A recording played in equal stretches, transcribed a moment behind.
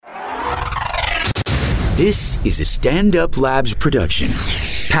This is a Stand Up Labs production,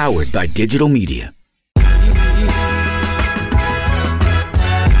 powered by digital media. It's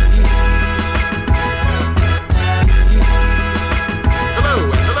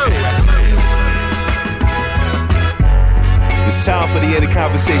time for the End of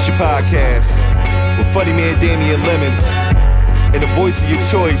Conversation podcast with funny man Damian Lemon and the voice of your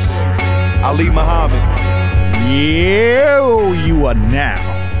choice, Ali Muhammad. Yeah, you are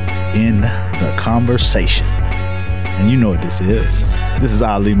now in the conversation. And you know what this is. This is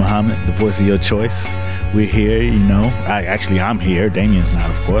Ali Muhammad, the voice of your choice. We're here, you know. I'm here. Damian's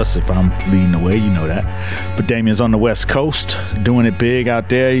not, of course. If I'm leading the way, you know that. But Damian's on the West Coast, doing it big out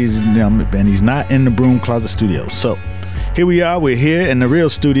there. And he's not in the Broom Closet Studios. So here we are. We're here in the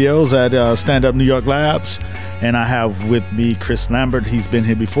real studios at Stand Up New York Labs. And I have with me Chris Lambert. He's been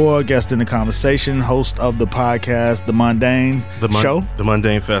here before, guest in the conversation, host of the podcast, The Mundane Show. The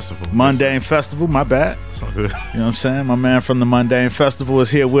Mundane Festival. Mundane Festival, my bad. It's all good. You know what I'm saying? My man from the Mundane Festival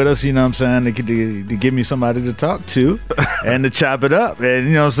is here with us, you know what I'm saying, to give me somebody to talk to and to chop it up. And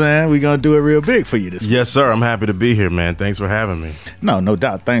you know what I'm saying? We're going to do it real big for you this week. Yes, sir. I'm happy to be here, man. Thanks for having me. No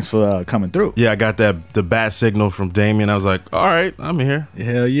doubt. Thanks for coming through. Yeah, I got the bat signal from Damian. I was like, all right, I'm here.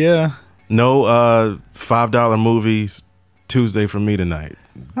 Hell yeah. No $5 movies Tuesday for me tonight.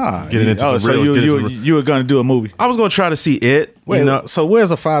 You were going to do a movie. I was going to try to see it. Wait, you know? So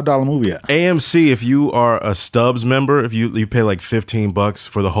where's a $5 movie at? AMC, if you are a Stubs member, if you pay like $15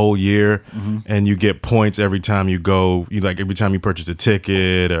 for the whole year, and you get points every time you go, every time you purchase a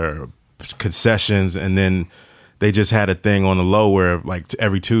ticket or concessions, and then they just had a thing on the low where like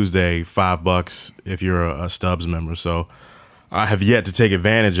every Tuesday, $5 if you're a Stubs member. So I have yet to take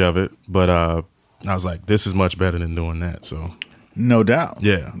advantage of it, but I was like, this is much better than doing that. So no doubt.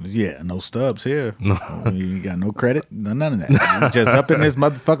 Yeah. No Stubs here. No. You got no credit, none of that. You just up in this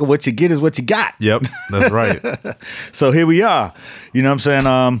motherfucker. What you get is what you got. Yep, that's right. So here we are. You know what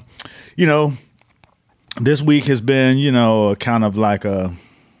I'm saying? This week has been, kind of like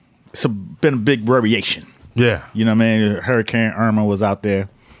it's been a big variation. Yeah. You know what I mean? Hurricane Irma was out there.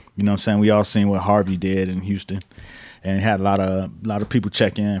 You know what I'm saying? We all seen what Harvey did in Houston. And had a lot of people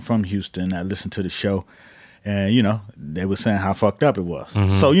check in from Houston that listened to the show. And, they were saying how fucked up it was.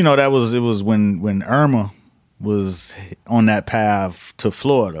 Mm-hmm. So, it was when Irma was on that path to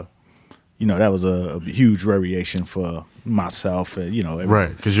Florida, that was a huge variation for myself. And,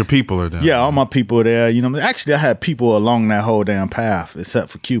 right, because your people are there. Yeah, all my people are there. Actually, I had people along that whole damn path except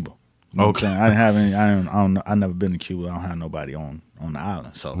for Cuba. You know okay. I didn't have any. I never been to Cuba. I don't have nobody on the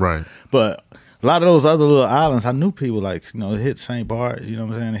island. So right, but a lot of those other little islands, I knew people like, it hit St. Bart, you know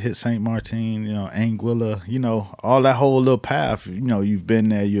what I'm saying? It hit St. Martin, Anguilla, all that whole little path, you've been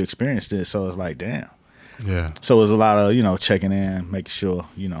there, you experienced it. So it's like, damn. Yeah. So it was a lot of, checking in, making sure,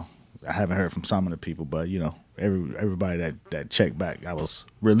 I haven't heard from some of the people, but, everybody that checked back, I was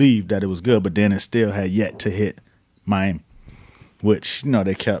relieved that it was good, but then it still had yet to hit Miami, which,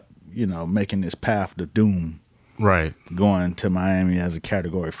 they kept, making this path to doom. Right. Going to Miami as a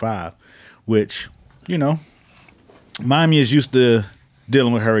Category 5. Which, Miami is used to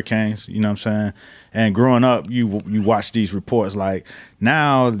dealing with hurricanes, you know what I'm saying? And growing up, you watch these reports. Like,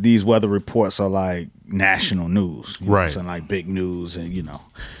 now these weather reports are like national news. You know what I'm saying? Like big news. And,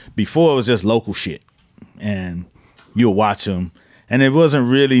 before it was just local shit. And you'll watch them. And it wasn't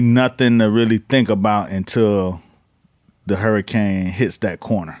really nothing to really think about until the hurricane hits that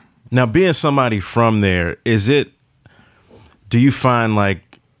corner. Now, being somebody from there, do you find like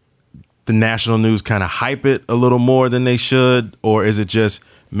the national news kind of hype it a little more than they should? Or is it just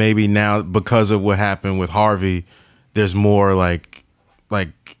maybe now because of what happened with Harvey, there's more like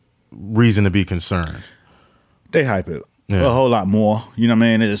reason to be concerned? They hype it a whole lot more. You know what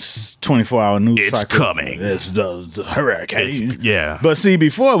I mean? It's 24-hour news it's cycle. Coming. It's the hurricane. Yeah. But see,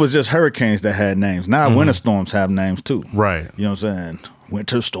 before it was just hurricanes that had names. Now winter storms have names too. Right. You know what I'm saying?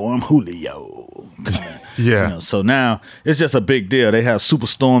 Winter Storm Julio. Yeah. So now it's just a big deal. They have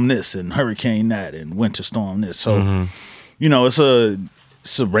Superstorm this and Hurricane that and Winter Storm this. So, it's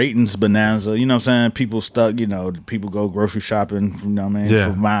a ratings bonanza. You know what I'm saying? People stuck, people go grocery shopping, for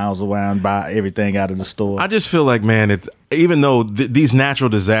miles around, buy everything out of the store. I just feel like, man, even though these natural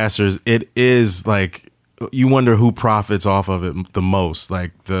disasters, it is like, you wonder who profits off of it the most.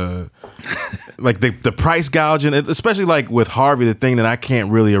 Like the price gouging, especially like with Harvey. The thing that I can't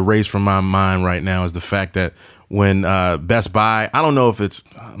really erase from my mind right now is the fact that when Best Buy, I don't know if it's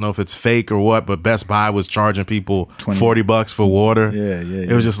fake or what, but Best Buy was charging people $40 for water. Yeah.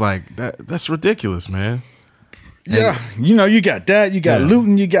 It was just like that's ridiculous, man. Yeah, you got that, you got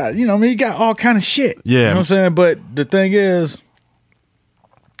looting, you got, you got all kind of shit. Yeah, you know what I'm saying. But the thing is,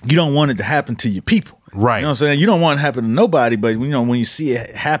 you don't want it to happen to your people. Right. You know what I'm saying? You don't want it to happen to nobody, but you know, when you see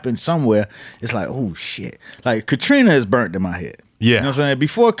it happen somewhere, it's like, oh shit. Like Katrina is burnt in my head. Yeah. You know what I'm saying?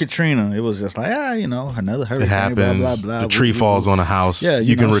 Before Katrina, it was just like, you know, another hurricane. It happens. Blah, blah, blah. The tree falls on a house. Yeah,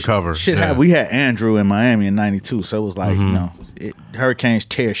 you can know, recover. Shit yeah. We had Andrew in Miami in 92, so it was like, you know, hurricanes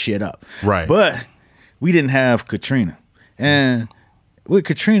tear shit up. Right. But we didn't have Katrina. And with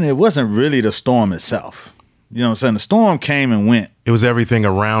Katrina, it wasn't really the storm itself. You know what I'm saying? The storm came and went. It was everything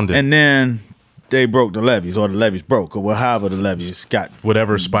around it. And then they broke the levees, or the levees broke, or however the levees got.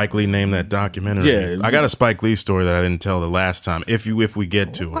 Whatever Spike Lee named that documentary. Yeah. I got a Spike Lee story that I didn't tell the last time. If we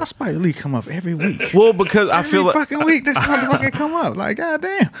get to Why it. Spike Lee come up every week? Well, because I feel Every like fucking week this motherfucker come up. Like,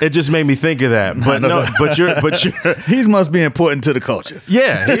 goddamn. it just made me think of that. But but you're He must be important to the culture.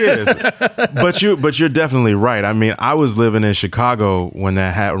 yeah, he is. but you're definitely right. I mean, I was living in Chicago when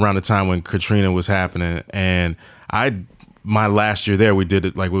around the time when Katrina was happening, and my last year there, we did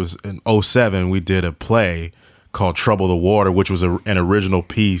it like it was in 2007. We did a play called Trouble the Water, which was an original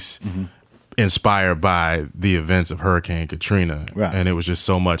piece inspired by the events of Hurricane Katrina, Right. and it was just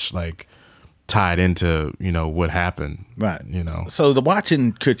so much like tied into what happened, Right. So the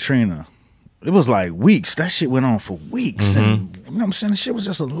watching Katrina, it was like weeks. That shit went on for weeks. And you know what I'm saying? The shit was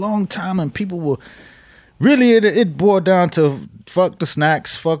just a long time, and people were really, it boiled down to fuck the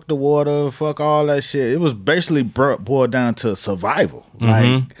snacks, fuck the water, fuck all that shit. It was basically boiled down to survival.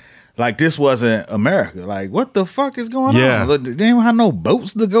 Like this wasn't America. Like, what the fuck is going Yeah. on? Like, they didn't have no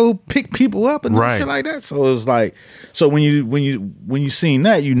boats to go pick people up and Right. shit like that. So it was like, so when you seen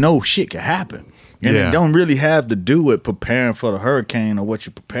that, you know shit could happen. And Yeah. it don't really have to do with preparing for the hurricane or what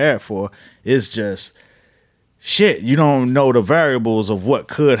you prepared for. It's just shit. You don't know the variables of what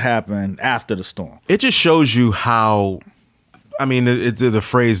could happen after the storm. it just shows you how. I mean, the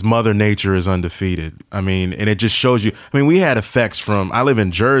phrase "Mother Nature is undefeated." I mean, and it just shows you. I mean, we had effects from. I live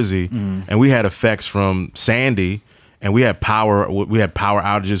in Jersey, and we had effects from Sandy, and we had power. We had power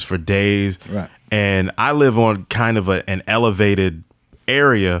outages for days. Right. And I live on kind of an elevated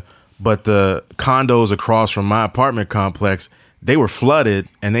area, but the condos across from my apartment complex, they were flooded,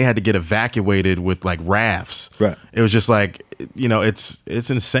 and they had to get evacuated with like rafts. Right. It was just like it's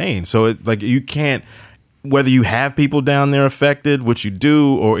insane. So it like you can't. Whether you have people down there affected, which you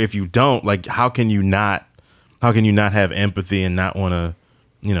do, or if you don't, like how can you not have empathy and not want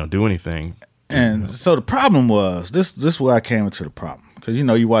to, do anything? And so the problem was this is where I came into the problem. Because,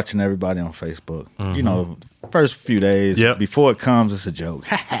 you're watching everybody on Facebook. First few days Yep. before it comes, it's a joke.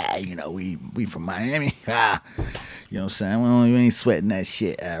 We from Miami. You know what I'm saying? We ain't sweating that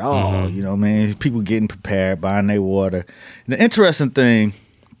shit at all. You know what I mean? People getting prepared, buying their water. And the interesting thing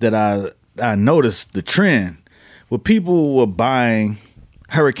that I noticed the trend where people were buying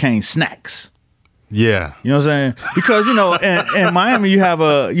hurricane snacks. Yeah. You know what I'm saying? Because in Miami you have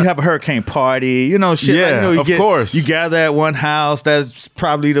a hurricane party. Shit. Yeah, like, of course. You gather at one house that's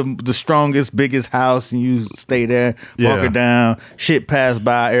probably the strongest, biggest house, and you stay there, walk Yeah. it down. Shit pass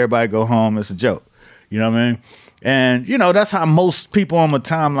by, everybody go home. It's a joke. You know what I mean? And that's how most people on my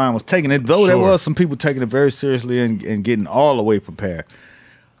timeline was taking it. Though there Sure. was some people taking it very seriously and getting all the way prepared.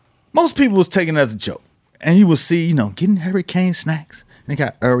 Most people was taking it as a joke. And you will see, getting hurricane snacks. They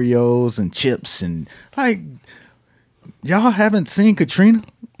got Oreos and chips and like, y'all haven't seen Katrina?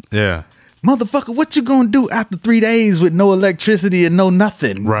 Yeah. Motherfucker, what you gonna do after 3 days with no electricity and no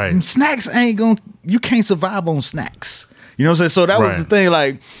nothing? Right. Snacks you can't survive on snacks. You know what I'm saying? So that was Right. the thing,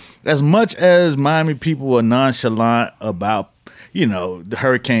 like, as much as Miami people were nonchalant about, the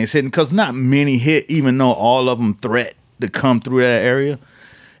hurricanes hitting, because not many hit, even though all of them threat to come through that area,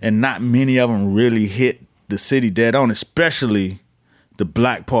 and not many of them really hit the city dead on, especially the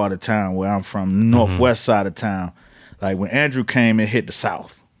black part of town where I'm from, the northwest side of town. Like when Andrew came, it hit the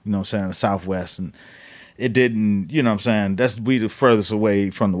south, you know what I'm saying, the southwest, and it didn't, you know what I'm saying, that's we the furthest away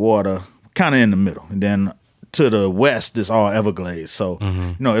from the water, kind of in the middle. And then to the west, it's all Everglades. So,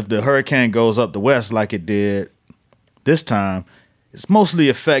 if the hurricane goes up the west like it did this time, it's mostly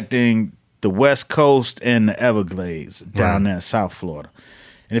affecting the west coast and the Everglades down there in South Florida.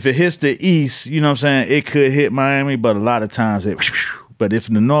 And if it hits the east, you know what I'm saying, it could hit Miami, but a lot of times but if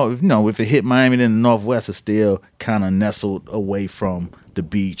the north, if it hit Miami, then the northwest is still kind of nestled away from the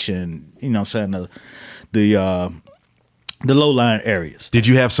beach and, you know what I'm saying, the low-lying areas. Did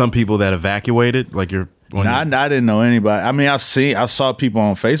you have some people that evacuated? Like I didn't know anybody. I mean, I saw people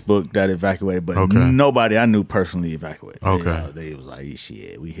on Facebook that evacuated, but Okay. nobody I knew personally evacuated. Okay. They was like,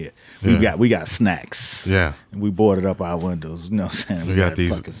 shit, we here. Yeah. We got snacks. Yeah. And we boarded up our windows. You know what I'm saying? We got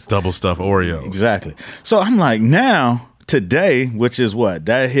these fucking- double stuffed Oreos. Exactly. So I'm like, now, today, which is what?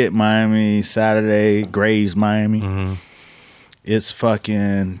 That hit Miami Saturday, grazed Miami. It's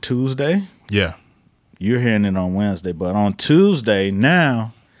fucking Tuesday. Yeah. You're hearing it on Wednesday, but on Tuesday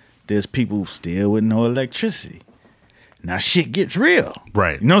now, there's people still with no electricity. Now shit gets real.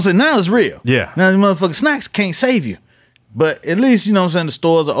 Right. You know what I'm saying? Now it's real. Yeah. Now the motherfucking snacks can't save you. But at least, you know what I'm saying, the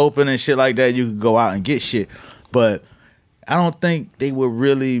stores are open and shit like that. You can go out and get shit. But I don't think they were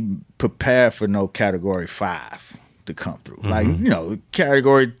really prepared for no category 5 to come through. Mm-hmm. Like, you know,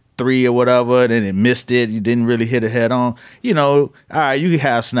 category 3 or whatever, then it missed it. You didn't really hit it head on. You know, all right, you could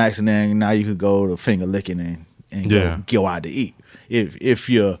have snacks and then now you could go to finger licking and go out to eat. If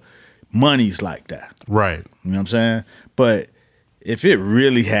your money's like that. Right. You know what I'm saying? But if it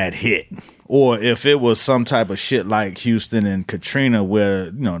really had hit, or if it was some type of shit like Houston and Katrina where,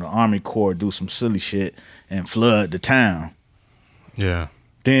 you know, the Army Corps do some silly shit and flood the town, Yeah.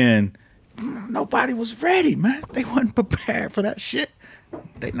 then nobody was ready, man. They wasn't prepared for that shit.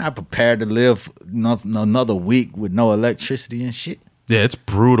 They not prepared to live another week with no electricity and shit. Yeah, it's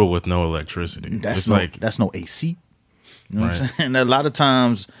brutal with no electricity. That's It's no AC. You know what I'm saying? A lot of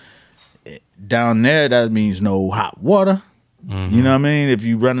times down there, that means no hot water. Mm-hmm. You know what I mean? If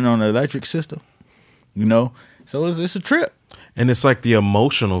you running on an electric system, you know, so it's a trip. And it's like the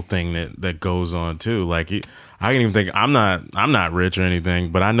emotional thing that goes on too. Like I can even think I'm not rich or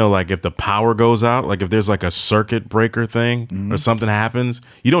anything, but I know like if the power goes out, like if there's like a circuit breaker thing or something happens,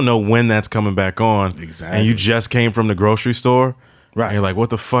 you don't know when that's coming back on. Exactly. And you just came from the grocery store. Right. And you're like, what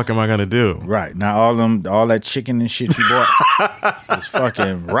the fuck am I gonna do? Right. Now all that chicken and shit you bought is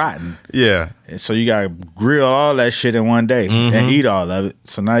fucking rotten. Yeah. And so you gotta grill all that shit in one day and eat all of it.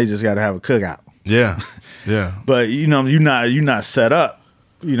 So now you just gotta have a cookout. Yeah. Yeah. But you know, you're not set up,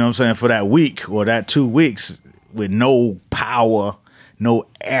 you know what I'm saying, for that week or that 2 weeks with no power, no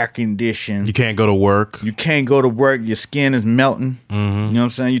air conditioning. You can't go to work. You can't go to work. Your skin is melting. You know what I'm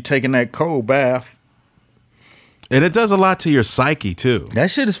saying? You're taking that cold bath. And it does a lot to your psyche too.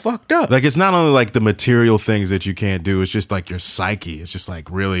 That shit is fucked up. Like it's not only like the material things that you can't do, it's just like your psyche. It's just like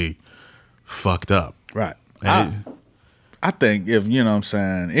really fucked up. Right. And I think if, you know what I'm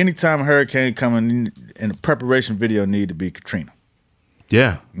saying, anytime a hurricane coming in, the preparation video need to be Katrina.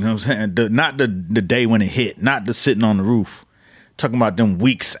 yeah. You know what I'm saying? Not the day when it hit, not the sitting on the roof. Talking about them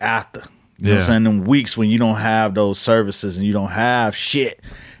weeks after. You know what I'm saying? Them weeks when you don't have those services and you don't have shit.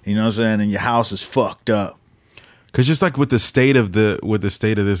 You know what I'm saying? And your house is fucked up. Because just like with the state of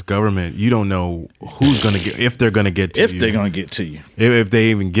this government, you don't know who's gonna get, if they're gonna get to you, If they're gonna get to you. if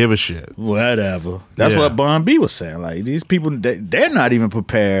they even give a shit. Whatever. That's Yeah. what Bon B was saying. Like these people, they're not even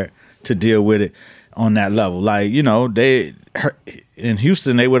prepared to deal with it on that level. Like, you know, in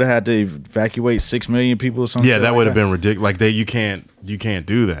Houston they would have had to evacuate 6 million people or something. Yeah, that would have been ridiculous. Like you can't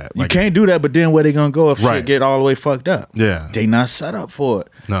do that. You Like, can't do that. But then where they gonna go if Right. shit get all the way fucked up? Yeah. They not set up for it.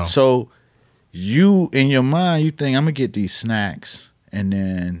 No. So you in your mind, you think I'm gonna get these snacks, and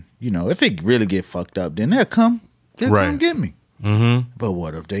then, you know, if it really get fucked up, then they'll come Right. get me. Mm-hmm. But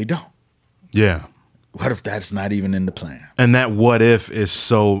what if they don't? Yeah. What if that's not even in the plan? And that what if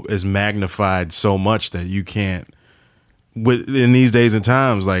is magnified so much that you can't. In these days and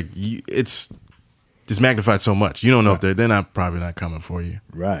times, like it's magnified so much. You don't know if they're not probably not coming for you.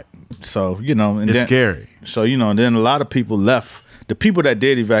 Right. So, you know, and It's then, scary. So, you know, then a lot of people left. The people that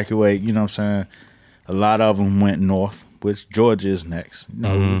did evacuate, you know what I'm saying, a lot of them went north, which Georgia is next. You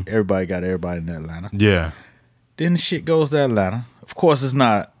know, everybody got everybody in Atlanta. Yeah. Then the shit goes to Atlanta. Of course, it's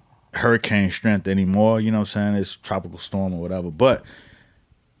not hurricane strength anymore. You know what I'm saying? It's tropical storm or whatever. But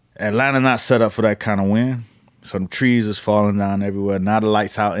Atlanta not set up for that kind of wind. So the trees is falling down everywhere. Now the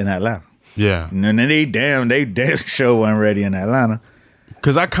lights out in Atlanta. Yeah. And then they damn sure wasn't ready in Atlanta.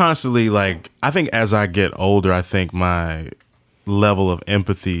 Because I constantly I think as I get older, I think my level of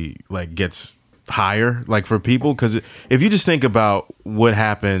empathy gets higher, for people. Because if you just think about what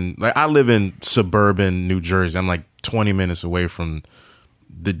happened, I live in suburban New Jersey. I'm 20 minutes away from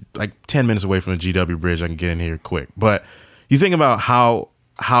 10 minutes away from the GW Bridge. I can get in here quick. But you think about how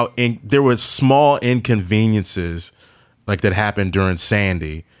there were small inconveniences that happened during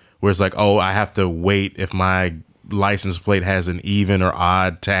Sandy, where it's I have to wait if my license plate has an even or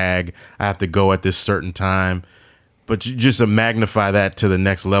odd tag. I have to go at this certain time. But you just to magnify that to the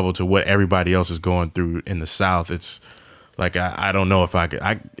next level to what everybody else is going through in the South, it's I don't know if I could.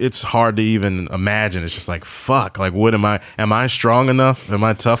 It's hard to even imagine. It's just fuck. What am I? Am I strong enough? Am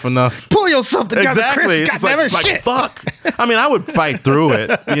I tough enough? Pull yourself together, Exactly. Chris. It's Shit. fuck. I mean, I would fight through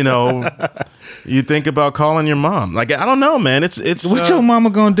it. You know, you think about calling your mom. I don't know, man. It's What your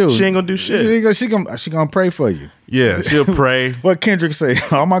mama gonna do? She ain't gonna do shit. She gonna pray for you. Yeah, she'll pray. What Kendrick say?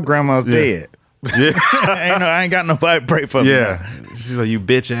 All my grandma's dead. Yeah. I ain't got nobody to pray for me. Yeah. She's like, you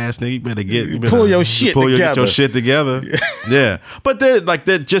bitch ass nigga, you better pull your shit together. Get your shit together. Yeah. But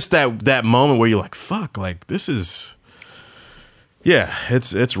they're just that moment where you're like, fuck, like this is, yeah,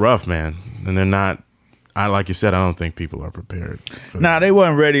 it's rough, man. And they're not, like you said, I don't think people are prepared for that. Nah, they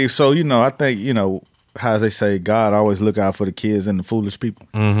wasn't ready. So, I think, how they say, God always look out for the kids and the foolish people.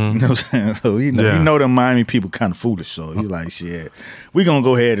 Mm-hmm. You know what I'm saying? So, you know them Miami people kind of foolish. So, he's like, shit, we going to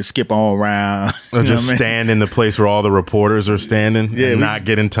go ahead and skip on around. Or just stand in the place where all the reporters are standing and not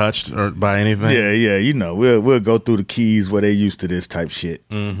getting touched or by anything. Yeah. We'll go through the keys where they used to this type shit.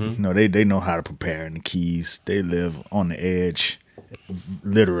 Mm-hmm. They know how to prepare in the keys. They live on the edge,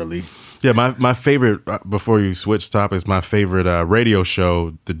 literally. Yeah, my favorite, before you switch topics, my favorite radio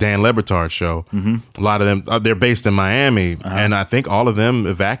show, the Dan Le Batard show, a lot of them, they're based in Miami, and I think all of them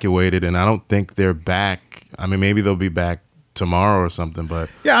evacuated, and I don't think they're back. I mean, maybe they'll be back tomorrow or something, but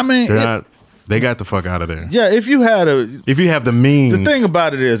yeah, I mean, they got the fuck out of there. Yeah, if you have the means. The thing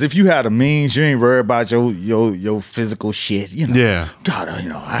about it is, if you have the means, you ain't worried about your physical shit. Yeah. God, I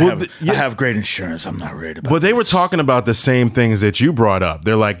have great insurance. I'm not worried about. But they were talking about the same things that you brought up.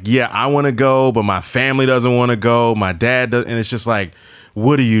 They're like, yeah, I want to go, but my family doesn't want to go. My dad does, and it's just like,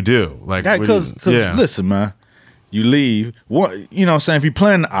 what do you do? Like, because listen, man, you leave. What what I'm saying? If you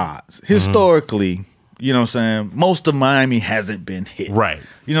play in the odds historically. You know what I'm saying? Most of Miami hasn't been hit. Right.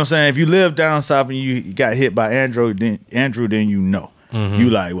 You know what I'm saying? If you live down south and you got hit by Andrew, then you know.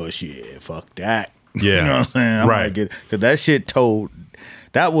 You like, well, shit, fuck that. Yeah. You know what I'm saying? Right. Because that shit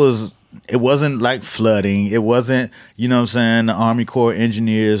it wasn't like flooding. It wasn't, you know what I'm saying, the Army Corps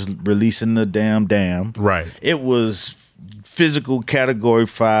engineers releasing the damn dam. Right. It was physical category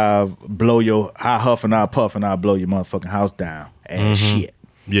 5, I huff and I puff and I blow your motherfucking house down and shit.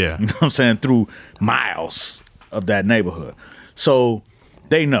 Yeah. You know what I'm saying? Through miles of that neighborhood. So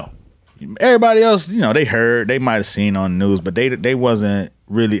they know. Everybody else, they heard, they might have seen on the news, but they wasn't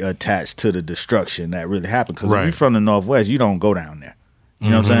really attached to the destruction that really happened. Because if you're from the Northwest, you don't go down there. You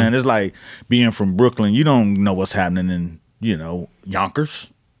know what I'm saying? It's like being from Brooklyn. You don't know what's happening in, Yonkers.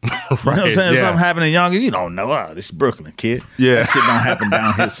 Right. You know what I'm saying? Something happening in Yonkers, you don't know. Oh, this is Brooklyn, kid. Yeah. That shit don't happen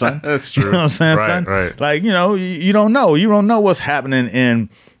down here, son. That's true. You know what I'm saying, son? Right. Like, you don't know. You don't know what's happening in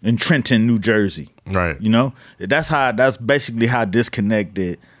Trenton, New Jersey. Right. That's basically how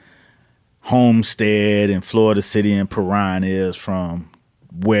disconnected Homestead and Florida City and Perrine is from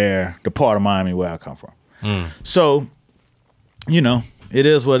the part of Miami where I come from. So, it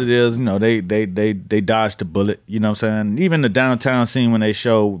is what it is. They dodged the bullet. You know what I'm saying? Even the downtown scene when they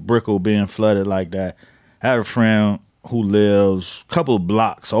show Brickell being flooded like that. I have a friend who lives a couple of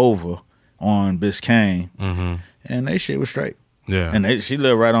blocks over on Biscayne, and they shit was straight. Yeah. And she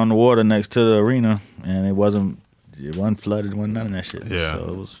lived right on the water next to the arena, and it wasn't flooded, wasn't none of that shit. Yeah. So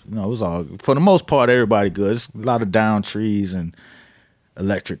it was, it was all, for the most part, everybody good. It's a lot of down trees and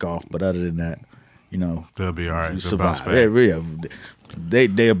electric off, but other than that, they'll be all right. They'll survive. bounce back.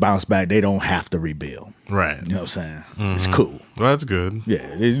 They'll bounce back. They don't have to rebuild. Right. You know what I'm saying? It's cool. Well, that's good.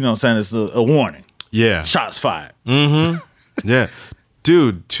 Yeah. You know what I'm saying? It's a warning. Yeah. Shots fired. Yeah.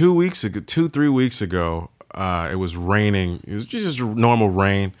 Dude, 3 weeks ago, it was raining. It was just normal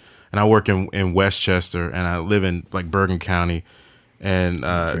rain. And I work in Westchester, and I live in like Bergen County. And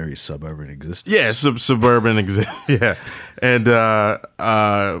very suburban existence. Yeah, suburban existence. Yeah. And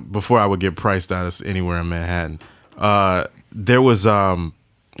before I would get priced out of anywhere in Manhattan, there was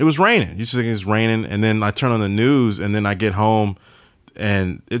it was raining. You think it's raining, and then I turn on the news, and then I get home,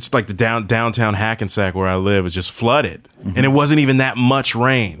 and it's like the downtown Hackensack where I live is just flooded, and it wasn't even that much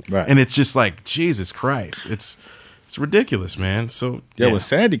rain, right? And it's just like, Jesus Christ, it's ridiculous, man. So when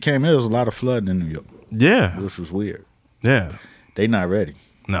Sandy came in, there was a lot of flooding in New York. Yeah, which was weird. Yeah, they not ready.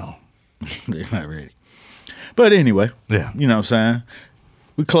 No, they're not ready. But anyway, yeah, you know what I'm saying?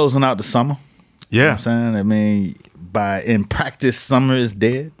 We closing out the summer. Yeah, you know what I'm saying? I mean, in practice, summer is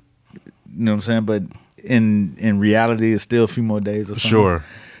dead. You know what I'm saying? But in reality, it's still a few more days or something. Sure.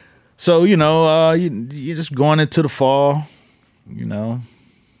 So, you're just going into the fall,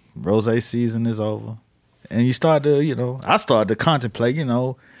 rosé season is over. And you start to, I started to contemplate,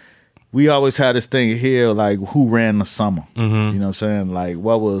 we always had this thing here, like, who ran the summer? You know what I'm saying? Like,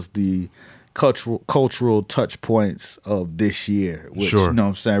 what was the cultural touch points of this year? Which, sure. You know what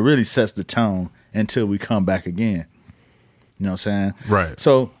I'm saying, really sets the tone until we come back again. You know what I'm saying? Right.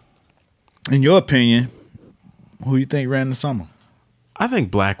 So, in your opinion, who you think ran the summer? I think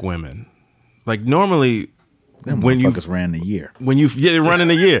black women. Like, normally, them when you ran the year. They're running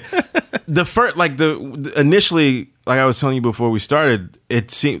the year. Initially, like I was telling you before we started, it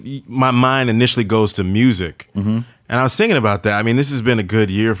seemed my mind initially goes to music, and And I was thinking about that. I mean, this has been a good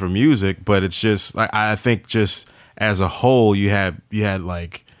year for music, but it's just like I think just as a whole, you had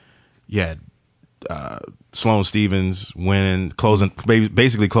Sloane Stephens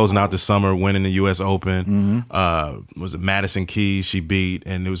basically closing out the summer, winning the U.S. Open. Was it Madison Keys she beat,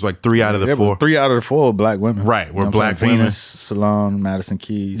 and it was like 3 out of the 4. 3 out of the 4 were black women. Right, were black women. women. Venus, Salon, Madison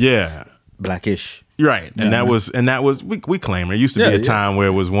Keys. Yeah, blackish. Right, and that was we claim it. It used to be a time where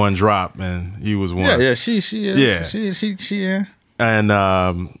it was one drop and he was one. Yeah, she is. Yeah. She.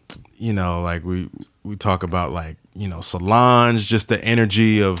 And you know, like we talk about like, you know, Solange, just the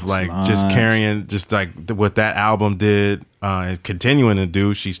energy of like just carrying, just like what that album did, and continuing to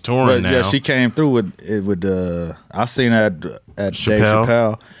do. She's touring now. Yeah, she came through with I seen her at Dave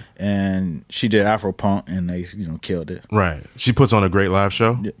Chappelle, and she did Afropunk, and they killed it. Right, she puts on a great live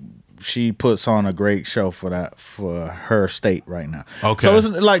show. She puts on a great show for her state right now. Okay. So it's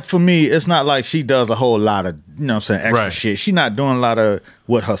like, for me, it's not like she does a whole lot of, extra shit. She's not doing a lot of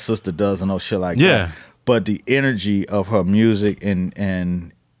what her sister does and no shit like that. But the energy of her music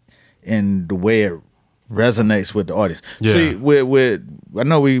and the way it resonates with the audience. Yeah. See, with I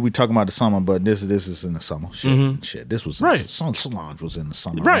know we talking about the summer, but this is in the summer. Shit. This was Solange was in the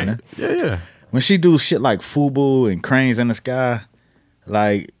summer. Right. Man. Yeah. When she do shit like FUBU and Cranes in the Sky,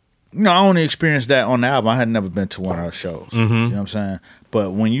 like, I only experienced that on the album. I had never been to one of her shows. You know what I'm saying?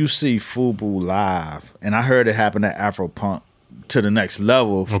 But when you see FUBU live, and I heard it happen at Afropunk to the next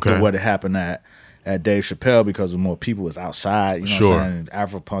level to what it happened at Dave Chappelle, because more people was outside. You know what I'm saying?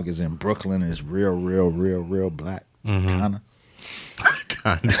 Afropunk is in Brooklyn. It's real black. Kind of.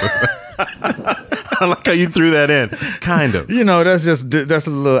 I like how you threw that in. Kind of. That's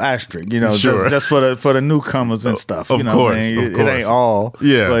a little asterisk. Just for the newcomers and stuff. Of course. It ain't all.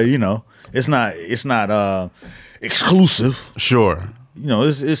 Yeah. But it's not exclusive. Sure.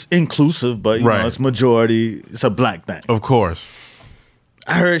 It's inclusive, but it's majority. It's a black thing. Of course.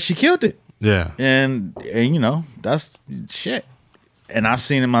 I heard she killed it. Yeah. And that's shit. And I've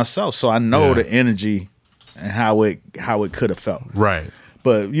seen it myself, so I know the energy and how it could have felt. Right.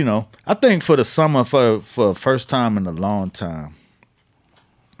 But I think for the summer, for first time in a long time,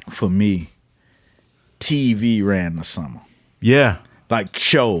 for me, TV ran the summer. Yeah. Like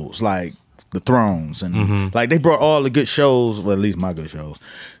shows, like The Thrones, and like they brought all the good shows, well, at least my good shows.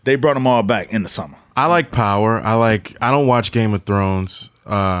 They brought them all back in the summer. I like Power. I don't watch Game of Thrones.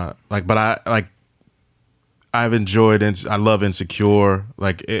 But I've enjoyed I love Insecure.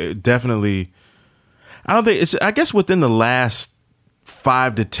 Like, it definitely, I don't think I guess within the last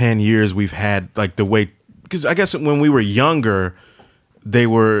 5 to 10 years we've had like the way, because I guess when we were younger, they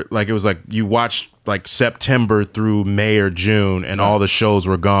were like, it was like you watched like September through May or June and all the shows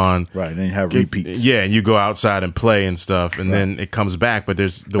were gone. Right, then you have repeats. Yeah, and you go outside and play and stuff, and then it comes back. But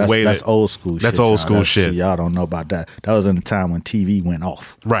there's that's old school shit. That's old school shit. Y'all don't know about that. That was in the time when TV went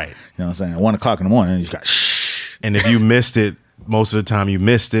off. Right. You know what I'm saying? At 1 o'clock in the morning, you just got shh. And if you missed it, most of the time you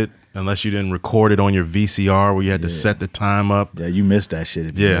missed it, unless you didn't record it on your VCR where you had to set the time up. Yeah, you missed that shit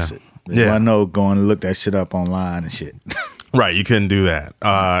if you miss it. Yeah. I know, going to look that shit up online and shit. Right, you couldn't do that.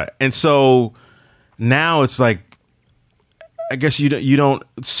 And so now it's like, I guess you don't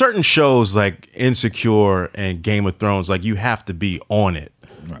certain shows like Insecure and Game of Thrones, like you have to be on it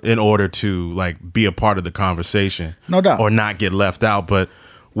in order to like be a part of the conversation. No doubt. Or not get left out. But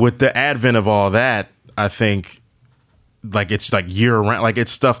with the advent of all that, I think like it's like year round, like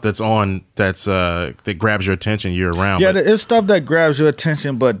it's stuff that's on that grabs your attention year round. Yeah, it's stuff that grabs your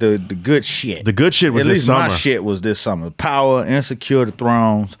attention, but the good shit. The good shit was this summer. At least my shit was this summer. Power, Insecure, The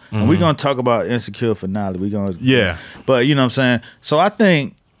Thrones. And we're going to talk about Insecure finale. But you know what I'm saying? So I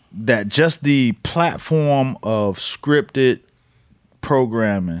think that just the platform of scripted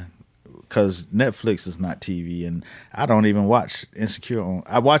programming, because Netflix is not TV, and I don't even watch Insecure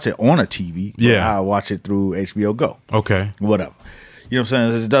I watch it on a TV. Yeah. I watch it through HBO Go. Okay. Whatever. You know what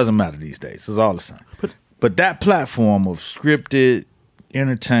I'm saying? It doesn't matter these days. It's all the same. But that platform of scripted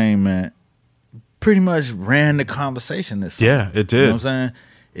entertainment pretty much ran the conversation this summer. Yeah, it did. You know what I'm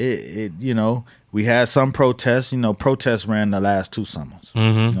saying? It we had some protests. Protests ran the last 2 summers. You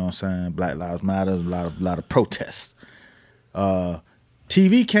know what I'm saying? Black Lives Matter, a lot of protests.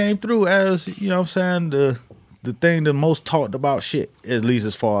 TV came through as, you know what I'm saying, the thing the most talked about shit, at least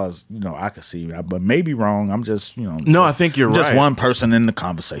as far as, I could see. But maybe wrong. I'm just, No, I think you're right. Just one person in the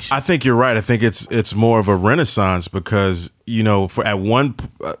conversation. I think you're right. I think it's more of a renaissance because, I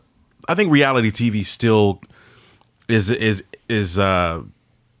think reality TV still is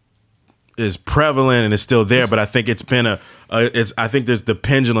prevalent and is still there, but I think it's been I think the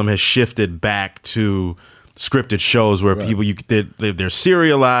pendulum has shifted back to scripted shows where people they're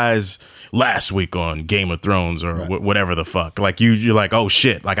serialized last week on Game of Thrones or whatever the fuck. Like you're like, oh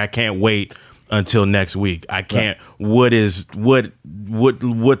shit, like I can't wait until next week. I can't. What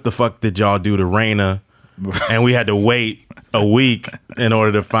the fuck did y'all do to Raina? And we had to wait a week in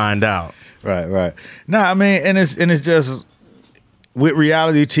order to find out. Right. No, I mean, and it's just with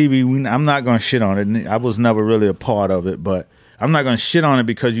reality TV. I'm not gonna shit on it. I was never really a part of it, but I'm not gonna shit on it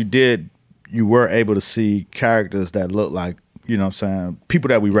because you were able to see characters that look like, you know what I'm saying, people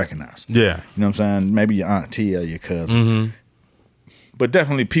that we recognize. Yeah. You know what I'm saying? Maybe your auntie or your cousin. Mm-hmm. But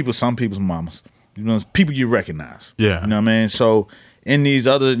definitely some people's mamas. You know, people you recognize. Yeah. You know what I mean? So in these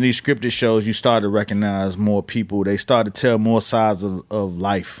scripted shows, you start to recognize more people. They start to tell more sides of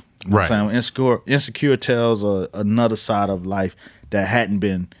life. You know what I'm saying? Insecure tells another side of life that hadn't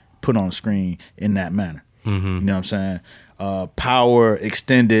been put on screen in that manner. Mm-hmm. You know what I'm saying? Power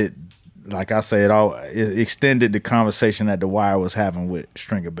extended, like I said, it extended the conversation that The Wire was having with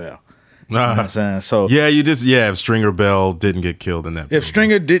Stringer Bell. You know what I'm saying? So if Stringer Bell didn't get killed in that. If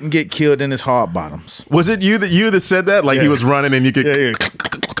Stringer didn't get killed, then it's hard bottoms. Was it you that said that? Like he was running and you could.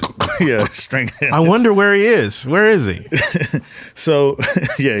 Yeah, Stringer. I wonder where he is. Where is he? So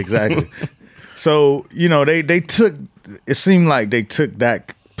yeah, exactly. So they took. It seemed like they took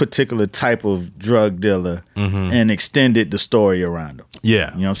that particular type of drug dealer and extended the story around him.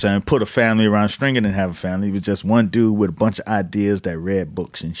 Yeah. You know what I'm saying? Put a family around. Stringer didn't have a family. He was just one dude with a bunch of ideas that read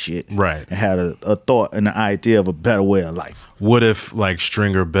books and shit. Right. And had a thought and an idea of a better way of life. What if like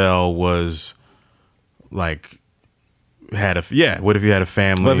Stringer Bell was like what if he had a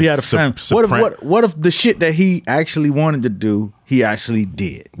family? What if he had a family? What if the shit that he actually wanted to do, he actually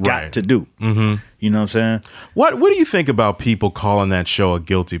did, got to do? Mm-hmm. You know what I'm saying? What do you think about people calling that show a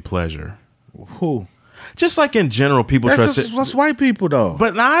guilty pleasure? Who? Just like in general, people trust it. That's white people though.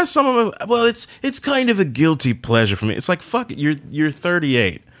 But now some of them, well, it's kind of a guilty pleasure for me. It's like, fuck it, you're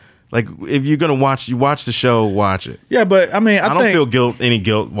 38. Like if you're gonna watch the show, watch it. Yeah, but I mean, I don't feel any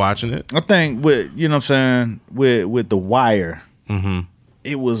guilt watching it. I think with you know what I'm saying with The Wire,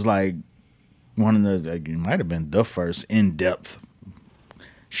 it was like one of the it might have been the first in-depth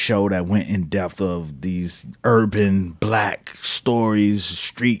show that went in depth of these urban black stories,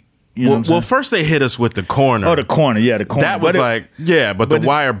 street. You know well, first they hit us with The Corner. Oh, The Corner, yeah, The Corner. That was but The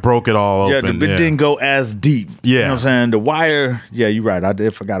Wire broke it all open. But it didn't go as deep. Yeah. You know what I'm saying? The Wire, yeah, you're right. I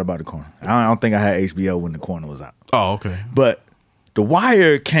forgot about The Corner. I don't think I had HBO when The Corner was out. Oh, okay. But The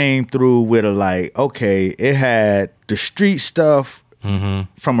Wire came through with it had the street stuff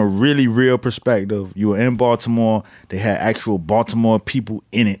from a really real perspective. You were in Baltimore. They had actual Baltimore people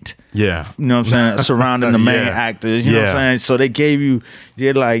in it. Yeah. You know what I'm saying? Surrounding the main actors. You know what I'm saying? So they gave you,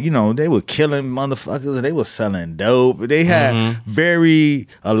 they were killing motherfuckers. They were selling dope. They had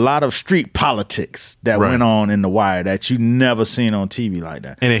a lot of street politics that went on in The Wire that you never seen on TV like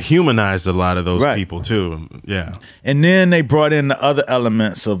that. And it humanized a lot of those people too. Yeah. And then they brought in the other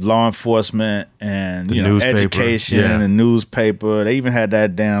elements of law enforcement and education and newspaper. They even had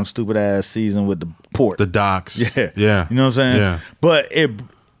that damn stupid ass season with the port. The docks. Yeah. Yeah. You know what I'm saying? Yeah. But it,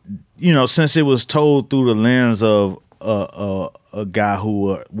 since it was told through the lens of a guy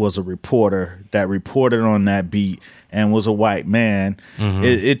who was a reporter that reported on that beat and was a white man,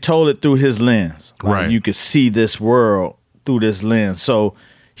 it told it through his lens. Like you could see this world through this lens. So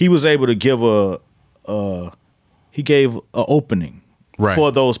he was able to give he gave an opening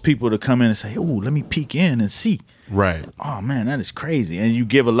for those people to come in and say, "Oh, let me peek in and see." Right. Oh man, that is crazy. And you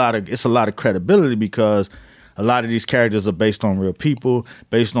give it's a lot of credibility because a lot of these characters are based on real people,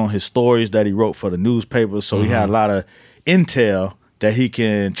 based on his stories that he wrote for the newspapers. So he had a lot of intel that he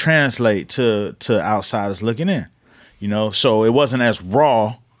can translate to outsiders looking in. So it wasn't as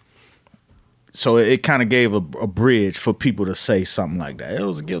raw. So it kind of gave a bridge for people to say something like that. It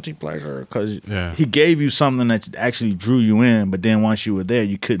was a guilty pleasure because he gave you something that actually drew you in, but then once you were there,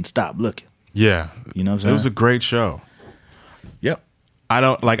 you couldn't stop looking. Yeah. You know what I'm saying? It was a great show. Yep.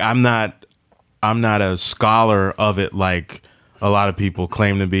 I'm not a scholar of it like a lot of people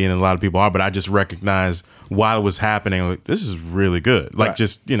claim to be and a lot of people are, but I just recognized while it was happening, like, this is really good. Like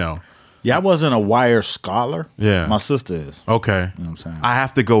Yeah, I wasn't a Wire scholar. Yeah. My sister is. Okay. You know what I'm saying? I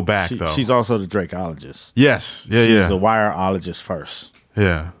have to go back though. She's also the Drakeologist. Yes. Yeah, She's a Wireologist first.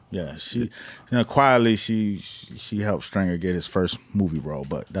 Yeah. Yeah, quietly she helped Stringer get his first movie role,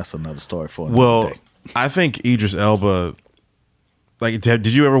 but that's another story for another day. I think Idris Elba. Like, did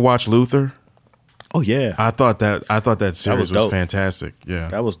you ever watch Luther? Oh yeah, I thought that series was fantastic. Yeah,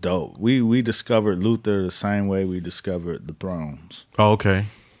 that was dope. We discovered Luther the same way we discovered The Thrones. Oh, okay. It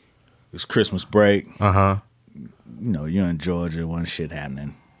was Christmas break. You're in Georgia, one shit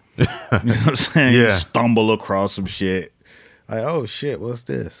happening. You know what I'm saying? Yeah. You stumble across some shit. Like, oh shit, what's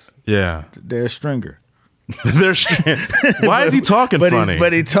this? Yeah. There's Stringer. Why is he talking funny?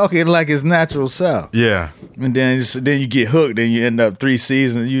 But he talking like his natural self. Yeah. And then you get hooked, and you end up 3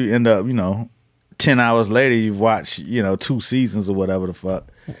 seasons. You end up, 10 hours later, you've watched, 2 seasons or whatever the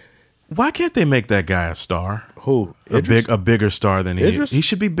fuck. Why can't they make that guy a star? Who? A bigger star than he is. He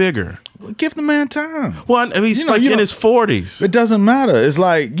should be bigger. Well, give the man time. Well, I mean, he's in his 40s. It doesn't matter. It's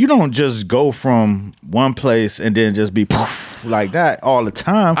like you don't just go from one place and then just be poof like that all the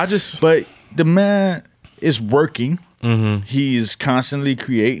time. But the man is working. Mm-hmm. He's constantly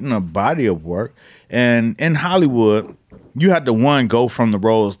creating a body of work. And in Hollywood, you have to go from the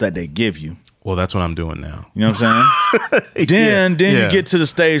roles that they give you. Well, that's what I'm doing now. You know what I'm saying? Then you get to the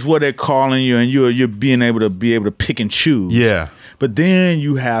stage where they're calling you, and you're being able to pick and choose. Yeah. But then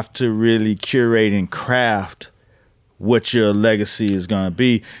you have to really curate and craft what your legacy is going to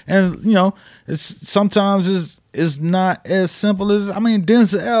be. And sometimes it's not as simple as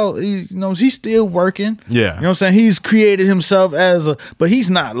Denzel. He's still working. Yeah. You know what I'm saying? He's created himself but he's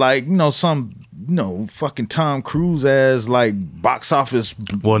not like some fucking Tom Cruise as like box office.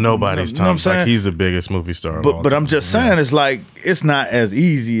 Well, nobody's Tom. Like he's the biggest movie star. Of all but time. I'm just saying, it's like it's not as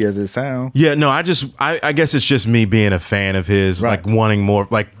easy as it sounds. Yeah, no, I guess it's just me being a fan of his, right. like wanting more.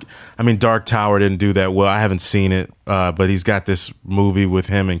 Like, I mean, Dark Tower didn't do that well. I haven't seen it, but he's got this movie with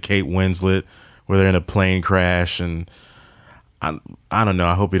him and Kate Winslet where they're in a plane crash, and I don't know.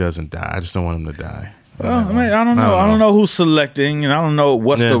 I hope he doesn't die. I just don't want him to die. Well, I mean, I don't know. I don't know who's selecting, and I don't know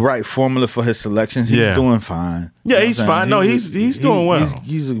what's the right formula for his selections. He's doing fine. Yeah, he's fine. No, he's doing well.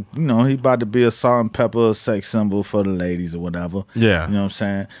 He's about to be a salt and pepper sex symbol for the ladies or whatever. Yeah. You know what I'm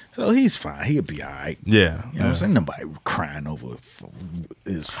saying? So he's fine. He'll be all right. Yeah. You know what I'm saying? Nobody crying over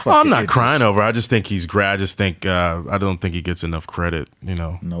his fucking I'm not crying over. I just think he's great. I just think I don't think he gets enough credit,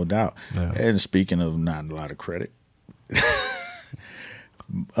 No doubt. Yeah. And speaking of not a lot of credit,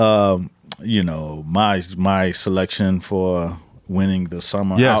 my selection for winning the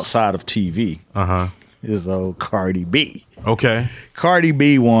summer outside of TV is old Cardi B. Okay. Cardi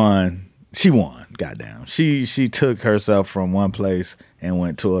B won. She won. Goddamn. She took herself from one place and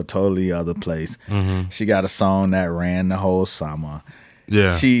went to a totally other place. Mm-hmm. She got a song that ran the whole summer.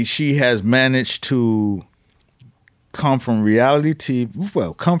 Yeah. She has managed to come from reality TV.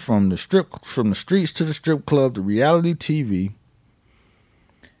 Well, come from the streets to the strip club to reality TV,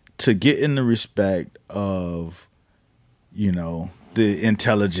 to get in the respect of, the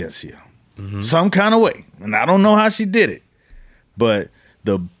intelligentsia. Mm-hmm. Some kind of way. And I don't know how she did it. But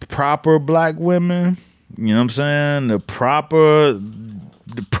the proper black women, you know what I'm saying? The proper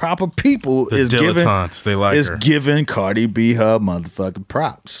people the dilettantes, they like her. Giving Cardi B her motherfucking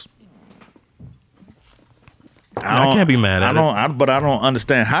props. I can't be mad at it. But I don't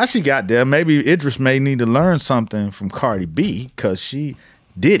understand how she got there. Maybe Idris may need to learn something from Cardi B, because she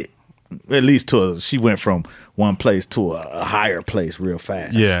did it. At least she went from one place to a higher place real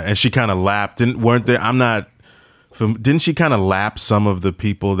fast. Yeah, and she kind of lapped. Didn't she kind of lap some of the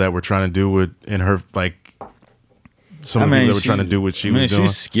people that were trying to do it in her, like, some of the people that were trying to do what she was doing?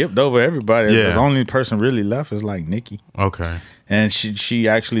 She skipped over everybody. Yeah. The only person really left is like Nicki. Okay. And she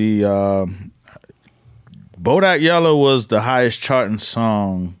actually, Bodak Yellow was the highest charting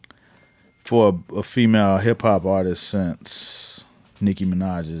song for a female hip hop artist since Nicki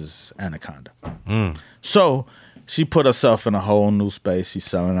Minaj's Anaconda. Mm. So she put herself in a whole new space. She's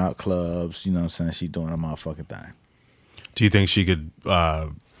selling out clubs. You know what I'm saying? She's doing a motherfucking thing. Do you think she could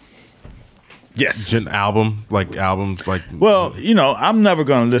yes, album? Well, I'm never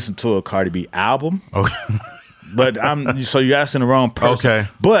going to listen to a Cardi B album. Okay. But so you're asking the wrong person. Okay.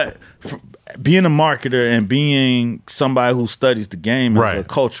 But being a marketer and being somebody who studies the game as a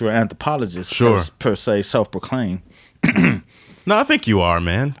cultural anthropologist, per se, self-proclaimed. No, I think you are,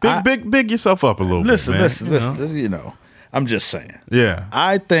 man. Big yourself up a little bit, man. Listen, I'm just saying. Yeah.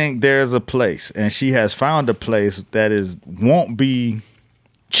 I think there's a place, and she has found a place that won't be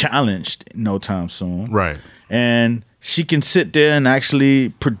challenged no time soon. Right. And she can sit there and actually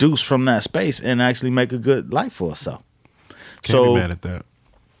produce from that space and actually make a good life for herself. Can't be mad at that.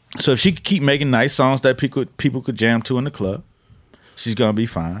 So if she could keep making nice songs that people could jam to in the club, she's gonna be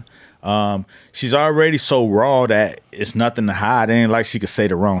fine. She's already so raw that it's nothing to hide. It ain't like she could say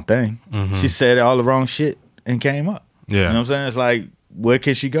the wrong thing. Mm-hmm. She said all the wrong shit and came up. Yeah. You know what I'm saying? It's like, where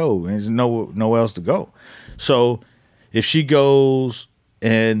can she go? There's nowhere else to go. So if she goes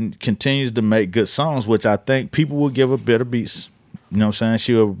and continues to make good songs, which I think people will give her better beats, you know what I'm saying?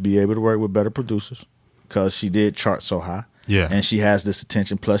 She'll be able to work with better producers because she did chart so high. Yeah. And she has this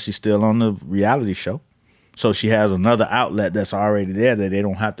attention. Plus, she's still on the reality show. So she has another outlet that's already there that they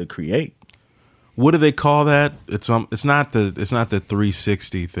don't have to create. What do they call that? It's not the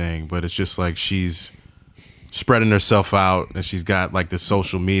 360 thing, but it's just like she's spreading herself out, and she's got like the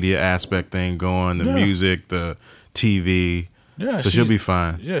social media aspect thing going, the music, the TV. Yeah, so she'll be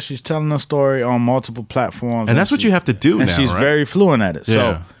fine. Yeah, she's telling her story on multiple platforms, and that's what you have to do. And now, she's right? very fluent at it.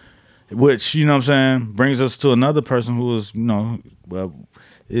 Yeah. So, which, you know what I'm saying, brings us to another person who is, you know, well,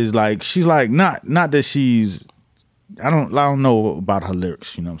 is like, she's like, not that she's, I don't know about her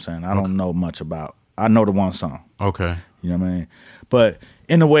lyrics, you know what I'm saying? I don't know much about, I know the one song. Okay. You know what I mean? But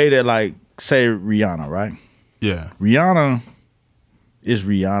in a way that, like, say Rihanna, right? Yeah. Rihanna is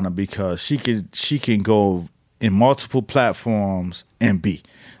Rihanna because she can go in multiple platforms and be.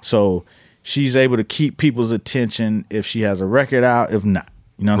 So she's able to keep people's attention if she has a record out, if not.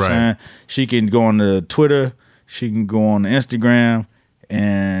 You know what I'm saying? She can go on the Twitter, she can go on the Instagram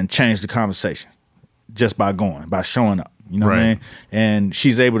and change the conversation just by showing up. You know what I mean? And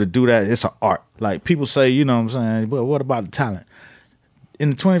she's able to do that. It's an art. Like people say, you know what I'm saying? Well, what about the talent?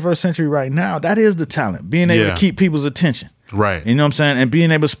 In the 21st century right now, that is the talent. Being able to keep people's attention. Right. You know what I'm saying? And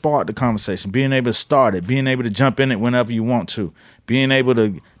being able to spark the conversation, being able to start it, being able to jump in it whenever you want to, being able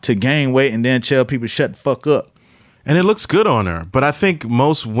to gain weight and then tell people shut the fuck up. And it looks good on her. But I think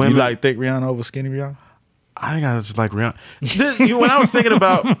most women... You like thick Rihanna over skinny Rihanna? I think I just like Rihanna. When I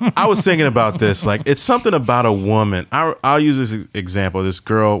was thinking about this, like, it's something about a woman. I'll use this example. This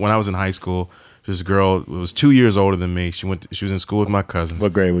girl, when I was in high school, this girl was 2 years older than me. She was in school with my cousins.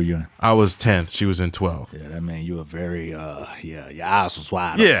 What grade were you in? I was 10th. She was in 12th. Yeah, that mean you were very, your eyes was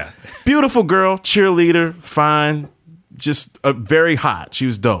wide. Yeah. Beautiful girl, cheerleader, fine, just very hot. She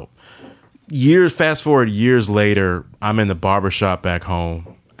was dope. Fast forward years later, I'm in the barbershop back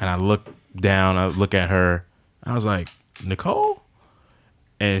home, and I look down, I look at her. I was like, Nicole?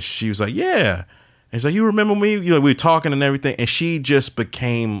 And she was like, yeah. And she's like, you remember me? We were talking and everything. And she just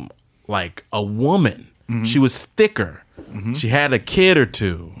became like a woman. Mm-hmm. She was thicker. Mm-hmm. She had a kid or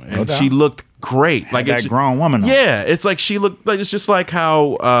two, and she looked great. Like that grown woman. Yeah, it's like she looked like, it's just like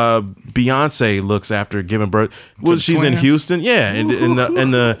how Beyonce looks after giving birth. She's twins? In Houston, yeah,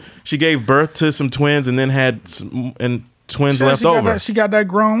 and she gave birth to some twins, and then had twins left over. She got that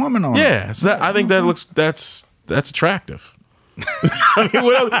grown woman on. Yeah, so I think that's attractive. I mean,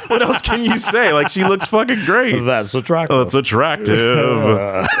 what else can you say? Like, she looks fucking great. That's attractive. That's attractive.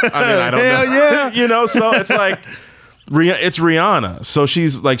 I mean, I don't know. Yeah. You know, so it's like, it's Rihanna. So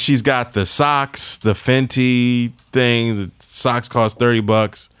she's got the socks, the Fenty thing. The socks cost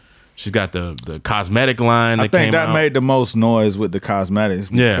 $30. She's got the cosmetic line that came out. I think that made the most noise with the cosmetics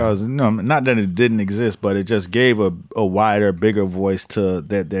because, you know, not that it didn't exist, but it just gave a wider, bigger voice to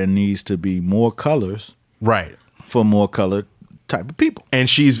that there needs to be more colors. Right. For more colored type of people. And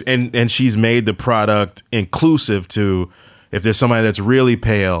she's made the product inclusive to, if there's somebody that's really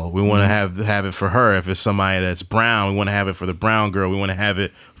pale, we want to have it for her. If it's somebody that's brown, we want to have it for the brown girl. We want to have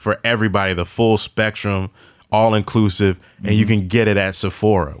it for everybody, the full spectrum, all inclusive, and you can get it at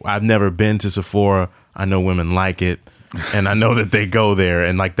Sephora. I've never been to Sephora. I know women like it, and I know that they go there,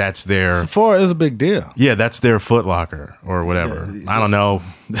 and like that's their... Sephora is a big deal. Yeah, that's their Foot Locker or whatever. I don't know.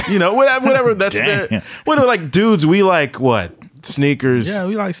 You know, whatever. That's their... What are like dudes? We like what? Sneakers. Yeah,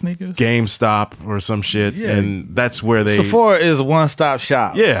 we like sneakers. GameStop or some shit. Yeah. And that's where they... Sephora is a one-stop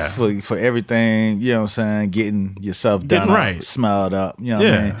shop. Yeah. For everything, you know what I'm saying? Getting yourself done right. Up, smelled up. You know what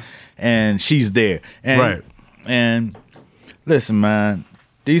I mean? And she's there. And, and listen, man,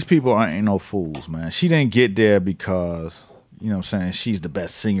 these people ain't no fools, man. She didn't get there because, you know what I'm saying, she's the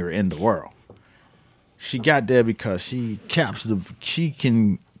best singer in the world. She got there because she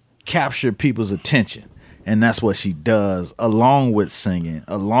can capture people's attention. And that's what she does, along with singing,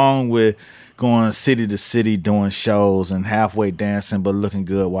 along with going city to city doing shows and halfway dancing but looking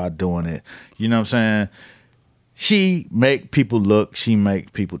good while doing it. You know what I'm saying? She make people look, she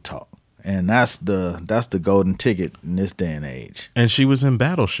make people talk. And that's the golden ticket in this day and age. And she was in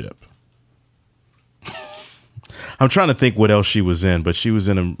Battleship. I'm trying to think what else she was in, but she was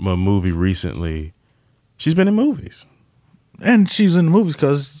in a movie recently. She's been in movies. And she's in the movies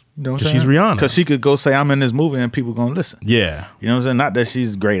because... You know she's Rihanna. Because she could go say, I'm in this movie and people going to listen. Yeah. You know what I'm saying? Not that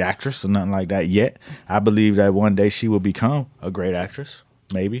she's a great actress or nothing like that yet. I believe that one day she will become a great actress.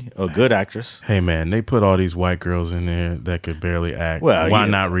 Maybe. A good actress. Hey, man, they put all these white girls in there that could barely act. Well, why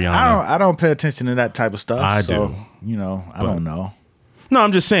not Rihanna? I don't pay attention to that type of stuff. I do. You know, I don't know. No,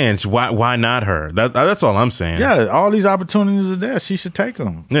 I'm just saying, why not her? That's all I'm saying. Yeah, all these opportunities are there. She should take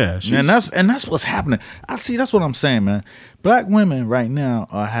them. Yeah, and that's what's happening. That's what I'm saying, man. Black women right now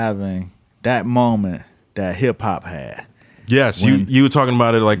are having that moment that hip hop had. Yes, you were talking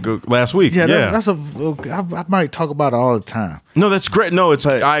about it like last week. Yeah, I might talk about it all the time. No, that's great. No,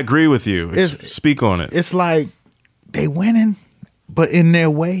 I agree with you. Speak on it. It's like they winning, but in their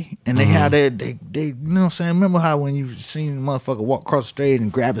way, and they how they you know what I'm saying. Remember how when you seen a motherfucker walk across the stage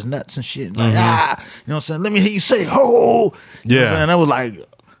and grab his nuts and shit, and like you know what I'm saying. Let me hear you say ho. You know what I'm saying? That was like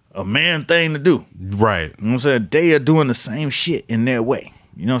a man thing to do. Right. You know what I'm saying? They are doing the same shit in their way.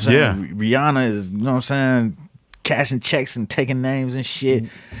 You know what I'm saying? Yeah. Rihanna is, you know what I'm saying, cashing checks and taking names and shit.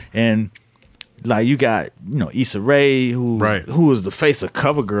 And like you got, you know, Issa Rae, who is the face of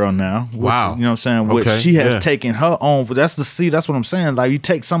CoverGirl now. Which, wow. You know what I'm saying? Which she has taken her own. That's what I'm saying. Like you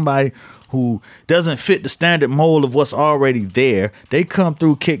take somebody who doesn't fit the standard mold of what's already there. They come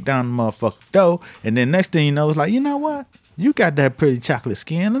through, kick down the motherfucker door, and then next thing you know, it's like, you know what? You got that pretty chocolate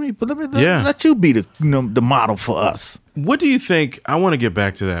skin. Let you be the model for us. What do you think? I want to get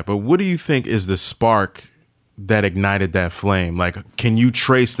back to that, but what do you think is the spark that ignited that flame? Like, can you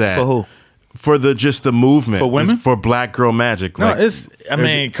trace that? For who? For the movement. For women? For Black Girl Magic. No,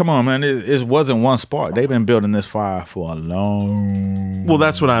 come on, man. It wasn't one spark. They've been building this fire for a long. Well,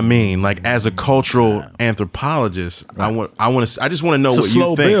 that's what I mean. Like, as a cultural anthropologist, right. I just want to know what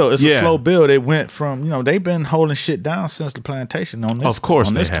you think. It's a slow build. It went from, they've been holding shit down since the plantation on this, of course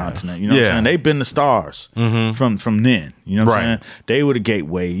on they this have. continent. You know what I'm saying? They've been the stars from then. You know what I'm saying? They were the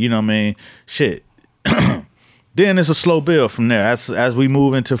gateway. You know what I mean? Shit. Then it's a slow build from there as we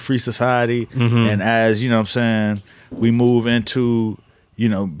move into free society and as, you know what I'm saying, we move into,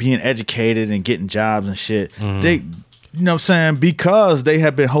 being educated and getting jobs and shit. They, you know what I'm saying, because they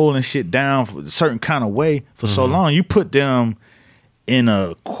have been holding shit down for a certain kind of way for so long, you put them in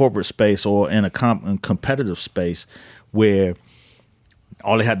a corporate space or in a competitive space where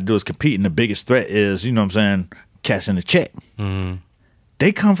all they had to do is compete and the biggest threat is, you know what I'm saying, cashing the check.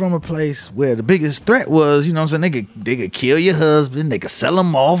 They come from a place where the biggest threat was, you know what I'm saying, they could kill your husband, they could sell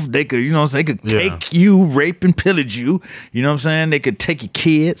him off, they could, you know what I'm saying, they could take you, rape and pillage you, you know what I'm saying, they could take your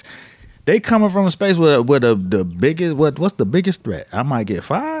kids. They coming from a space where the biggest, what's the biggest threat? I might get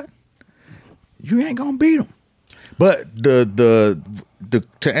fired. You ain't gonna beat them. But the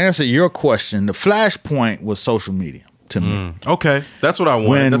to answer your question, the flashpoint was social media to me. Okay, that's what I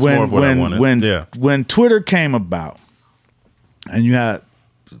wanted. That's more of what I wanted. When Twitter came about, and you had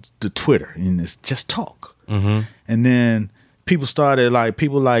the Twitter, and it's just talk. And then people started like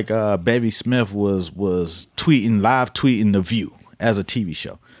Bevy Smith was live tweeting The View as a TV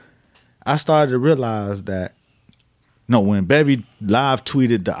show. I started to realize that when Bevy live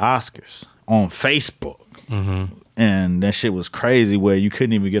tweeted the Oscars on Facebook, and that shit was crazy where you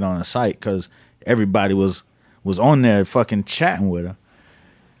couldn't even get on the site because everybody was on there fucking chatting with her.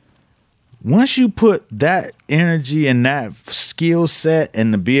 Once you put that energy and that skill set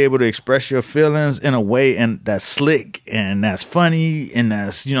and to be able to express your feelings in a way and that's slick and that's funny and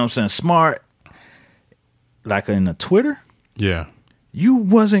that's, you know what I'm saying, smart, like in the Twitter, you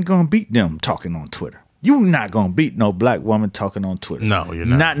wasn't going to beat them talking on Twitter. You not going to beat no black woman talking on Twitter. No, you're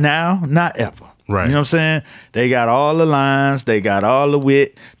not. Not now, not ever. Right. You know what I'm saying? They got all the lines. They got all the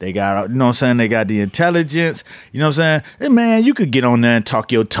wit. They got, you know what I'm saying? They got the intelligence. You know what I'm saying? Hey, man, you could get on there and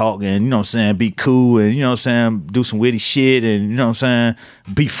talk your talk and, you know what I'm saying, be cool and, you know what I'm saying, do some witty shit and, you know what I'm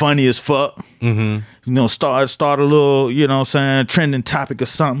saying, be funny as fuck. You know, start a little, you know what I'm saying, trending topic or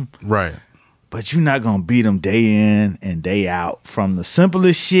something. Right. But you're not going to beat them day in and day out from the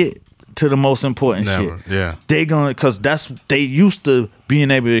simplest shit to the most important shit. Yeah. They gonna, cause they used to being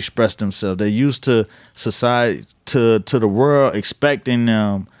able to express themselves. They used to society, to the world expecting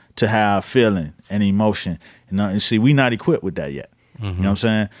them to have feeling and emotion. And see, we not equipped with that yet. You know what I'm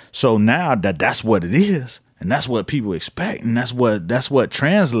saying? So now that's what it is, and that's what people expect, and that's what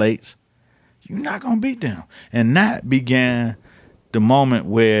translates. You're not gonna beat them. And that began the moment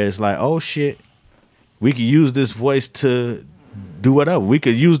where it's like, oh shit, we could use this voice to do whatever. We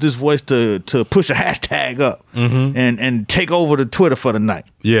could use this voice to push a hashtag up and take over the Twitter for the night.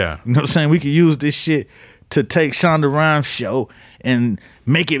 Yeah. You know what I'm saying? We could use this shit to take Shonda Rhimes' show and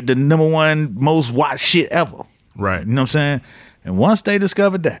make it the #1 most watched shit ever. Right. You know what I'm saying? And once they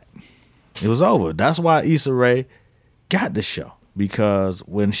discovered that, it was over. That's why Issa Rae got the show. Because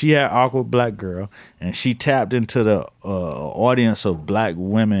when she had Awkward Black Girl and she tapped into the audience of black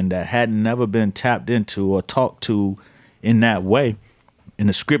women that had never been tapped into or talked to in that way, in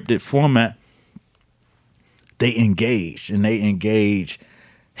a scripted format, they engaged, and they engaged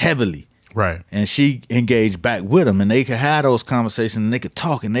heavily. Right. And she engaged back with them, and they could have those conversations, and they could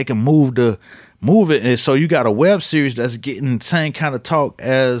talk, and they can move it. And so you got a web series that's getting the same kind of talk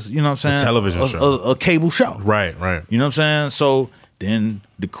as, you know what I'm saying, a television show, a cable show. Right. You know what I'm saying? So then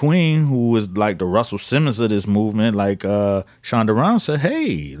the queen, who was like the Russell Simmons of this movement, like Shonda Rhimes said,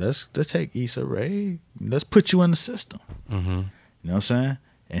 "Hey, let's take Issa Rae. Let's put you in the system." Mm-hmm. You know what I'm saying?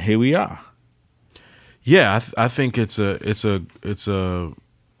 And here we are. Yeah, I think it's a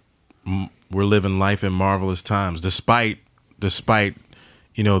we're living life in marvelous times, despite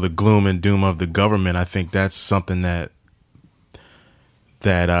the gloom and doom of the government. I think that's something that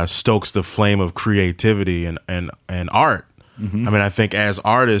stokes the flame of creativity and art. Mm-hmm. I mean, I think as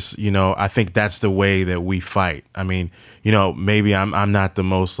artists, I think that's the way that we fight. I mean, maybe I'm not the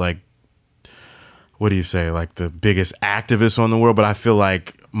most like, what do you say, like the biggest activist on the world, but I feel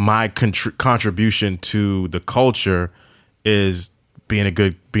like my contribution to the culture is being a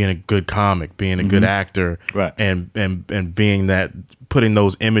good comic, being a good actor, right, and being that, putting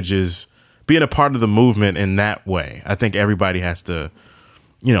those images, being a part of the movement in that way. I think everybody has to,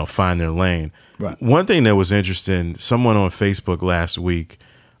 find their lane. Right. One thing that was interesting, someone on Facebook last week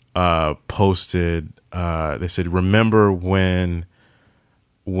posted, they said, remember when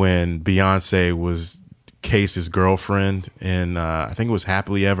Beyonce was Case's girlfriend in, I think it was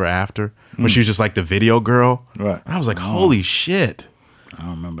Happily Ever After, when she was just like the video girl? Right. And I was like, holy shit. I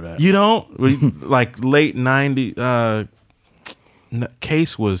don't remember that. Like late 90s,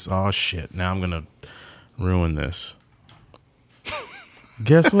 Case was, oh shit, now I'm going to ruin this.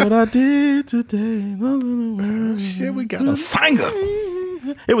 Guess what I did today? Shit, we got a singer.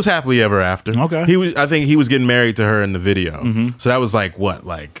 It was Happily Ever After. Okay. I think he was getting married to her in the video. Mm-hmm. So that was like what,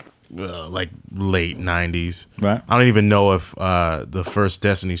 like late 90s. Right. I don't even know if the first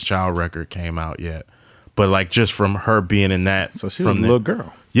Destiny's Child record came out yet. But like just from her being in that, so she was a little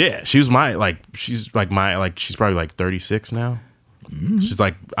girl. Yeah, she's probably like 36 now. Mm-hmm. She's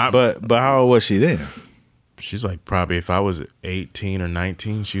like, but how old was she then? She's like, probably, if I was 18 or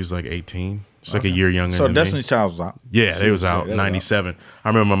 19, she was like 18. She's like a year younger than me. So Destiny's Child was out. Yeah, they was out 97. I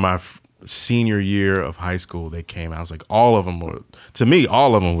remember my senior year of high school, they came out. I was like, all of them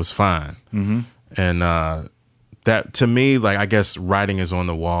was fine. Mm-hmm. And that, to me, like, I guess Writing Is on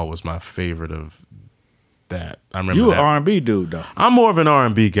the Wall was my favorite of that. I remember you that. an R&B dude, though. I'm more of an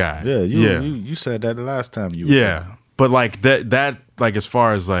R&B guy. Yeah, you said that the last time you were Yeah, but like that, like, as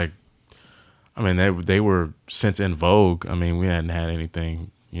far as like, I mean, they were since In Vogue. I mean, we hadn't had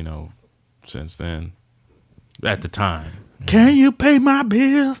anything, since then. At the time. Can you pay my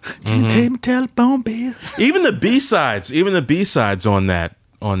bills? Can you pay my telephone bill? Even the B-sides on that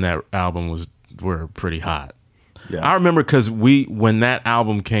album were pretty hot. Yeah. I remember because when that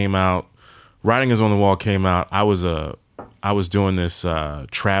album came out, Writing Is on the Wall came out, I was doing this it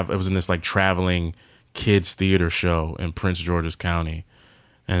was in this like traveling kids theater show in Prince George's County,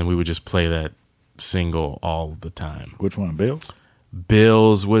 and we would just play that single all the time. Which one, Bills?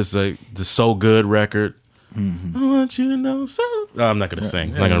 Bills was the So Good record. Mm-hmm. I want you to know so. Oh, I'm not gonna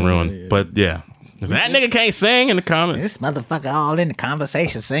sing. I'm not gonna ruin. Yeah. But yeah, that nigga can't sing in the comments. This motherfucker all in the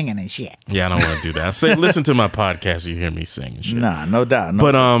conversation singing and shit. Yeah, I don't want to do that. Listen to my podcast. You hear me sing and shit. Nah, no doubt.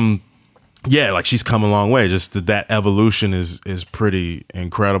 But yeah, like she's come a long way. Just that evolution is pretty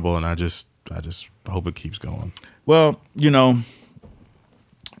incredible, and I just hope it keeps going. Well,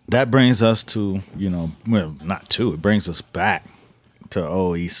 that brings us to, it brings us back to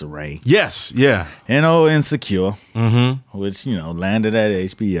old Issa Rae. Yes, yeah. And old Insecure, which, landed at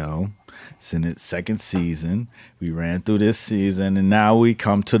HBO. It's in its second season. We ran through this season, and now we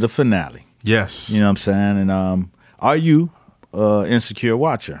come to the finale. Yes. You know what I'm saying? And are you Insecure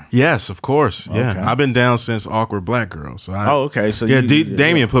watcher? Yes, of course. Yeah, okay. I've been down since Awkward Black Girl. So okay. So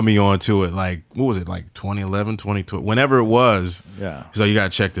Damien put me on to it. Like, what was it? Like 2011, 2012, whenever it was. Yeah. So you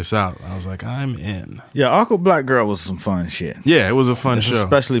got to check this out. I was like, I'm in. Yeah, Awkward Black Girl was some fun shit. Yeah, it was a fun show,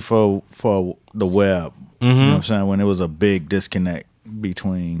 especially for the web. Mm-hmm. You know what I'm saying? When it was a big disconnect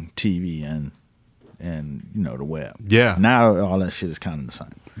between TV and the web. Yeah. Now all that shit is kind of the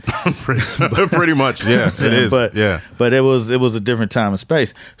same. Pretty much, yeah, it is. But it was a different time and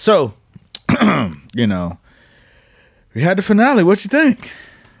space. So, we had the finale. What you think?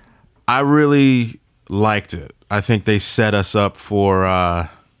 I really liked it. I think they set us up for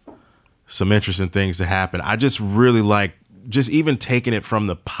some interesting things to happen. I just really like just even taking it from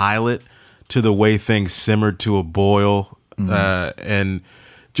the pilot to the way things simmered to a boil, and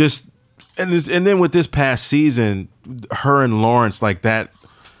then with this past season, her and Lawrence, like that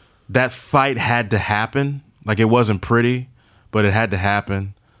fight had to happen. Like, it wasn't pretty, but it had to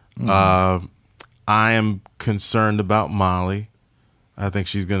happen. I am concerned about Molly. I think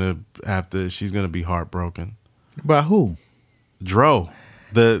she's gonna be heartbroken. By who? Dro.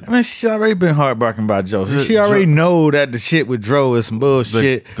 She's already been heartbroken by Joe. She already know that the shit with Dro is some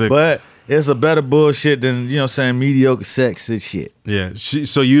bullshit. But It's a better bullshit than, you know what I'm saying, mediocre sex and shit. Yeah.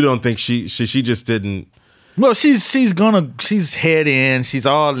 So you don't think she just didn't? Well, she's head in, she's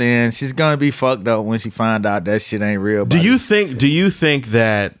all in. She's gonna be fucked up when she find out that shit ain't real. Do you think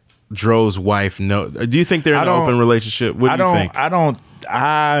that Dro's wife do you think they're in an open relationship? What do you think?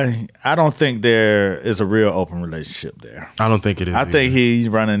 I don't think there is a real open relationship there. I don't think it is. I think he's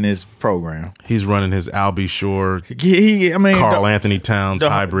running his program. He's running his Albie Shore, Carl Anthony Towns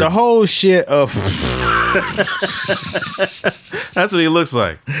hybrid. The whole shit of that's what he looks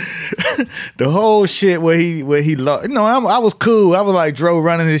like. The whole shit where he I was cool. I was like Dro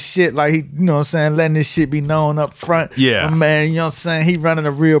running his shit like he, you know what I'm saying, letting this shit be known up front. Yeah. But man, you know what I'm saying, he running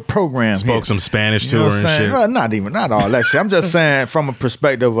a real program. Spoke some Spanish to her and shit. Well, not all that shit. I'm just saying from a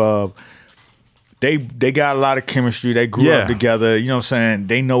perspective of they got a lot of chemistry. They grew up together. You know what I'm saying?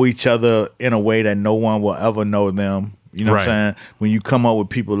 They know each other in a way that no one will ever know them. You know what I'm saying? When you come up with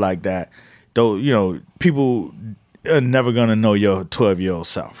people like that, though, you know, people are never gonna know your 12-year-old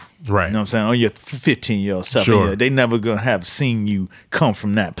self. Right. You know what I'm saying? Or your 15-year-old self. Sure. They never gonna have seen you come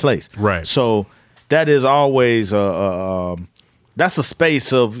from that place. Right. So that is always that's a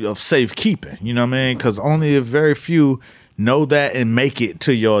space of safekeeping. You know what I mean? Because only a very few know that and make it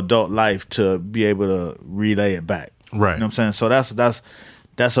to your adult life to be able to relay it back. Right. You know what I'm saying? So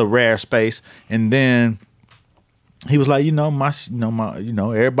that's a rare space. And then he was like, everybody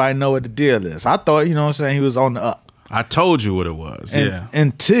know what the deal is. I thought, you know what I'm saying, he was on the up. I told you what it was.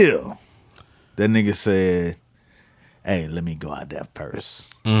 Until that nigga said, hey, let me go out there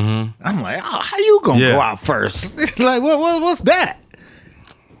first. Mm-hmm. I'm like, oh, how you gonna go out first? Like, what's that?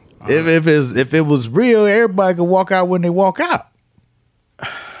 If it was real, everybody could walk out when they walk out.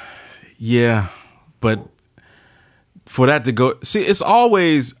 Yeah, but for that to go, see,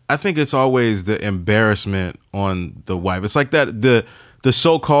 I think it's always the embarrassment on the wife. It's like that the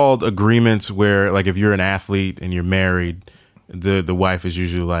so-called agreements where, like, if you're an athlete and you're married, the wife is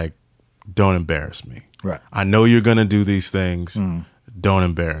usually like, don't embarrass me. Right. I know you're gonna do these things. Don't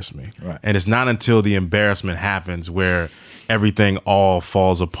embarrass me. Right. And it's not until the embarrassment happens where everything all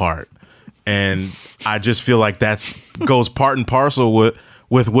falls apart. And I just feel like that's goes part and parcel with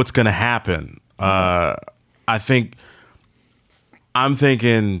what's gonna happen. I'm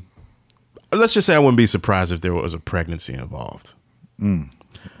thinking, let's just say I wouldn't be surprised if there was a pregnancy involved.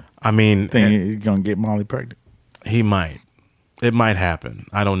 I mean, think you're gonna get Molly pregnant? He might. It might happen.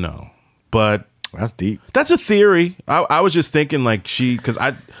 I don't know, but that's deep. That's a theory. I was just thinking, like, because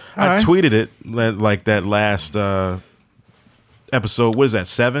I tweeted it like that last episode. What is that,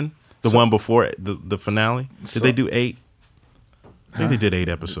 7? The one before the finale. Did they do 8? I think they did 8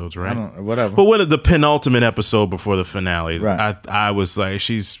 episodes, right? I don't know, whatever. But when the penultimate episode before the finale, right. I was like,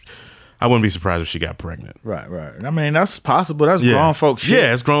 I wouldn't be surprised if she got pregnant. Right. I mean, that's possible. That's grown folks shit.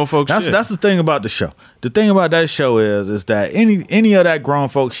 Yeah, it's grown folks shit. That's the thing about the show. The thing about that show is that any of that grown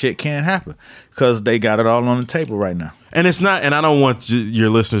folks shit can't happen because they got it all on the table right now. And it's not, and I don't want your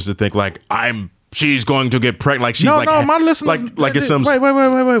listeners to think like she's going to get pregnant. Like she's no, my listeners like it's some. Wait.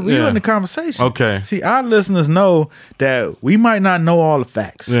 We're in the conversation. Okay. See, our listeners know that we might not know all the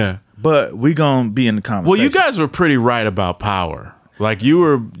facts. Yeah. But we gonna be in the conversation. Well, you guys were pretty right about Power. Like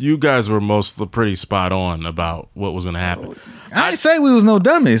you guys were mostly pretty spot on about what was going to happen. I ain't say we was no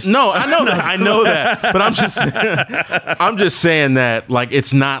dummies. No, I know that. I know that. But I'm just saying that, like,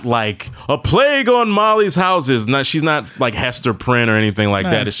 it's not like a plague on Molly's houses. She's not like Hester Prynne or anything like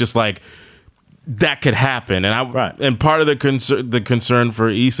that. It's just like that could happen. And and part of the concern for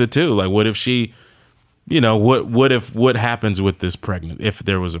Issa too. Like, what if she, what happens with this if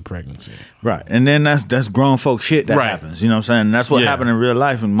there was a pregnancy? Right. And then that's grown folk shit that happens. You know what I'm saying? And that's what happened in real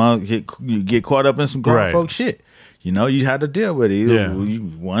life. And you get caught up in some grown folk shit. You had to deal with it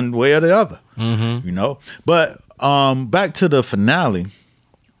one way or the other. Mm-hmm. But back to the finale.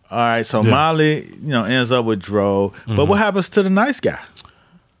 All right, so Molly, ends up with Dro. Mm-hmm. But what happens to the nice guy?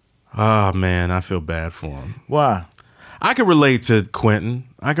 Oh man, I feel bad for him. Why? I can relate to Quentin.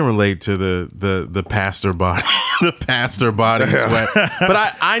 I can relate to the pastor body, the pastor body sweat.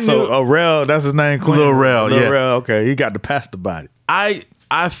 But I knew Rel, that's his name, Quentin. Lil Rel, Rel, okay, he got the pastor body. I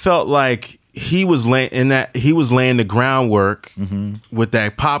felt like he was laying the groundwork with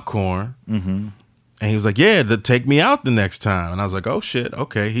that popcorn, and he was like, "Yeah, take me out the next time." And I was like, "Oh shit,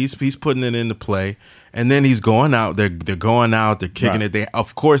 okay." He's putting it into play, and then he's going out. They're going out. They're kicking it.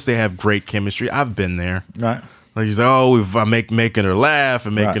 Of course, they have great chemistry. I've been there. Right. Like he's like, I'm making her laugh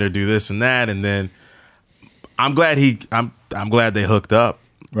and making her do this and that, and then I'm glad I'm glad they hooked up.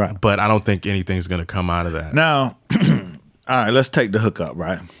 Right. But I don't think anything's gonna come out of that. Now, all right, let's take the hookup,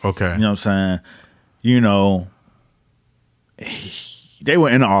 right? Okay. You know what I'm saying? they were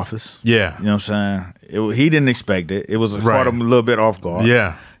in the office. Yeah. You know what I'm saying? He didn't expect it. It was caught him a little bit off guard.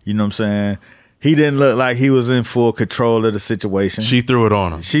 Yeah. You know what I'm saying? He didn't look like he was in full control of the situation. She threw it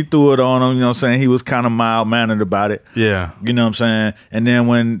on him. She threw it on him, you know what I'm saying? He was kind of mild-mannered about it. Yeah. You know what I'm saying? And then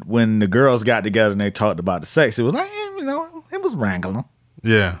when the girls got together and they talked about the sex, it was like, you know, it was wrangling.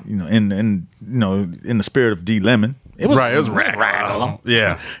 Yeah. You know, in the spirit of D Lemon. It was wrangling.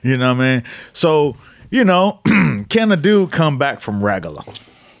 Yeah. You know what I mean? So, you know, can a dude come back from regular?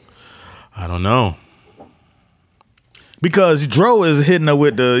 I don't know. Because Dro is hitting her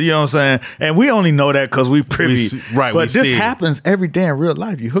with the, you know what I'm saying? And we only know that because we privy. But this happens every day in real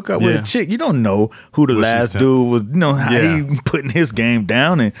life. You hook up with a chick, you don't know who the last dude was, you know, how he putting his game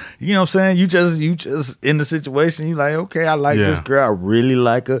down. And, you know what I'm saying? You just in the situation, you like, okay, I like this girl. I really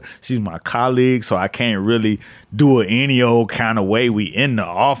like her. She's my colleague, so I can't really do it any old kind of way. We in the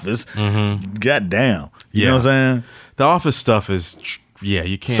office. Goddamn. You know what I'm saying? The office stuff is,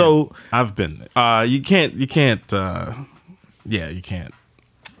 you can't. So I've been there. You can't. You can't.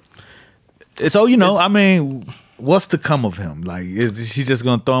 So, you know, I mean, what's to come of him? Like, is she just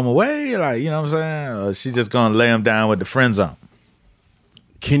going to throw him away? Like, you know what I'm saying? Or is she just going to lay him down with the friend zone?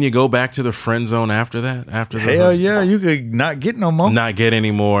 Can you go back to the friend zone after that? Hell yeah, you could not get no more. Not get any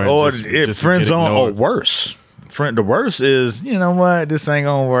more. Or just friend zone or worse. The worst is, you know what, this ain't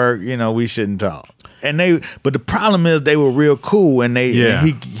going to work. You know, we shouldn't talk. But the problem is they were real cool and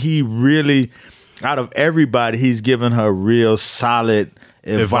he really, out of everybody, he's given her real solid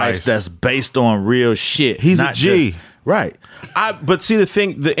advice that's based on real shit. He's a G. Right. But see,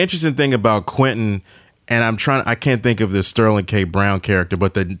 the interesting thing about Quentin, and I can't think of the Sterling K. Brown character,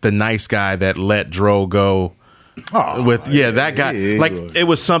 but the nice guy that let Dro go. That guy. It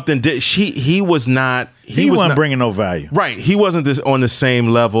was something. He was not. He wasn't bringing no value. Right. He wasn't on the same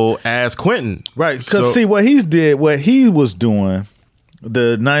level as Quentin. Right. Because see what he was doing.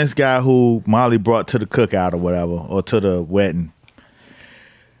 The nice guy who Molly brought to the cookout or whatever, or to the wedding.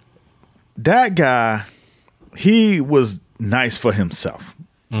 That guy, he was nice for himself.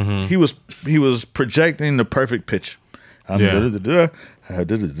 He was projecting the perfect picture. He's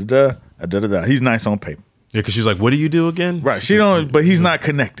nice on paper. Yeah, because she's like, what do you do again? Right. But he's not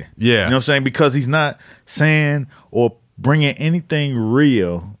connecting. Yeah. You know what I'm saying? Because he's not saying or bringing anything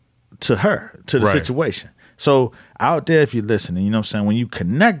real to her, to the situation. So out there, if you're listening, you know what I'm saying? When you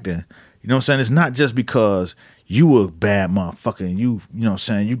connecting, you know what I'm saying? It's not just because you a bad motherfucker and you know what I'm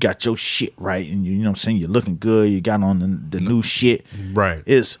saying? You got your shit right and you know what I'm saying? You're looking good. You got on the new shit. Right.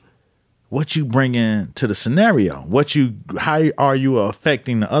 It's what you bring in to the scenario. How are you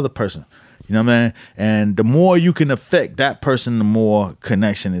affecting the other person? You know what I mean? And the more you can affect that person, the more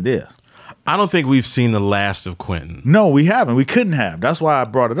connection it is. I don't think we've seen the last of Quentin. No, we haven't. We couldn't have. That's why I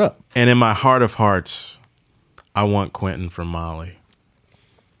brought it up. And in my heart of hearts, I want Quentin for Molly.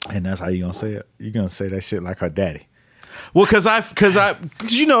 And that's how you gonna say it. You're gonna say that shit like her daddy. Well, because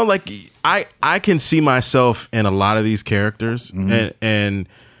you know, like I can see myself in a lot of these characters, and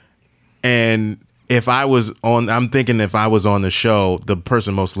if I was on, I'm thinking if I was on the show, the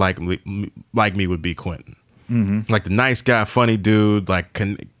person most likely like me would be Quentin. Like the nice guy, funny dude, like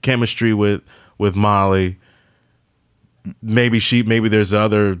chemistry with Molly. Maybe there's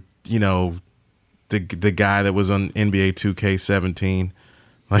other, you know, the guy that was on NBA 2K17.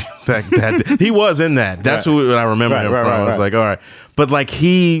 Like that he was in that. That's who I remember him from. I was like, all right. But like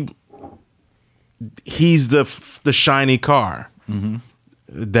he's the shiny car.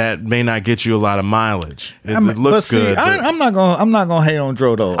 That may not get you a lot of mileage. It looks good. I'm not gonna hate on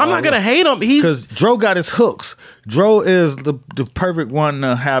Dro though. I'm not gonna hate him. Because Dro got his hooks. Dro is the perfect one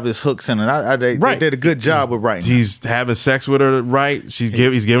to have his hooks in it. They did a good job with writing. He's having sex with her, right?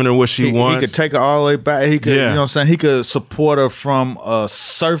 He's giving her what she wants. He could take her all the way back. He could, you know what I'm saying? He could support her from a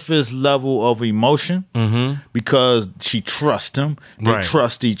surface level of emotion because she trusts him. They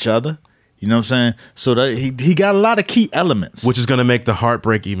trust each other. You know what I'm saying? So that he got a lot of key elements. Which is going to make the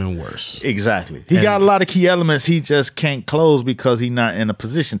heartbreak even worse. Exactly. He got a lot of key elements he just can't close because he's not in a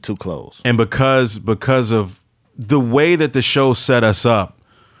position to close. And because of the way that the show set us up,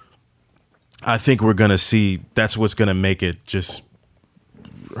 I think we're going to see that's what's going to make it just,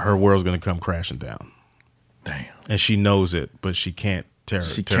 her world's going to come crashing down. Damn. And she knows it, but she can't tear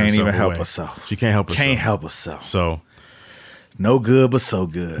She can't even help herself. She can't help herself. Can't help herself. So... no good, but so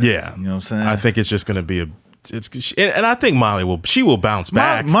good. Yeah. You know what I'm saying? I think it's just going to be and I think Molly will bounce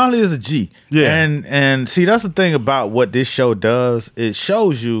back. Molly is a G. Yeah. And see, that's the thing about what this show does. It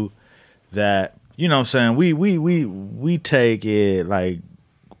shows you that, you know what I'm saying? We take it like,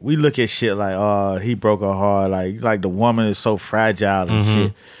 we look at shit like, oh, he broke her heart. Like the woman is so fragile and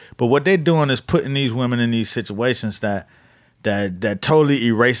shit. But what they're doing is putting these women in these situations that that totally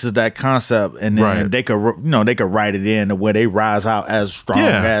erases that concept, and then they could write it in to where they rise out as strong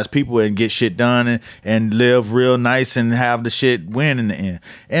as people and get shit done and live real nice and have the shit win in the end.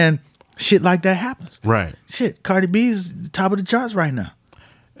 And shit like that happens. Right. Shit, Cardi B is the top of the charts right now.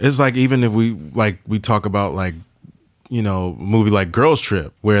 It's like, even if we talk about like, you know, a movie like Girls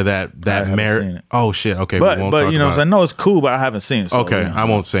Trip, where that marriage. Oh shit. Okay, but we won't talk you know, about I know it's cool, but I haven't seen it. So, okay, I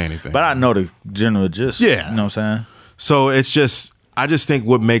won't say anything. But I know the general gist. Yeah, you know what I'm saying. So it's just, I just think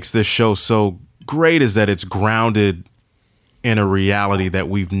what makes this show so great is that it's grounded in a reality that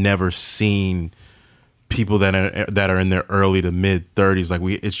we've never seen people that are in their early to mid 30s. Like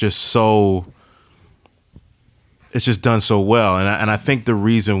it's just done so well, and I think the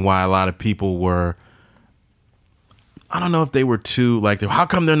reason why a lot of people were, I don't know if they were too like, how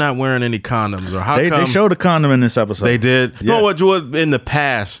come they're not wearing any condoms, or how come they showed a condom in this episode. They did. Yeah. No, what in the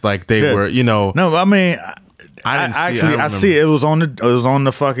past, like they were, you know. No, I mean, I see it was on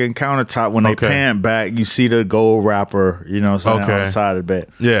the fucking countertop when they panned back. You see the gold wrapper, you know, on the side of the bed.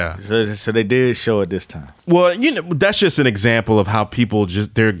 Yeah. So they did show it this time. Well, you know, that's just an example of how people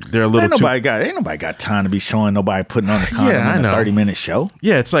just they're a little ain't nobody got time to be showing nobody putting on the condom in a 30-minute show.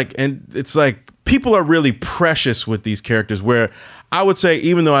 Yeah, it's like people are really precious with these characters, where I would say,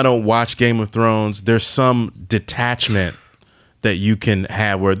 even though I don't watch Game of Thrones, there's some detachment that you can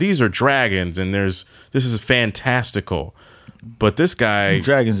have where these are dragons and this is fantastical, but this guy,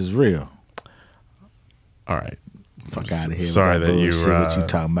 dragons is real. All right, fuck out of here. Sorry that you what you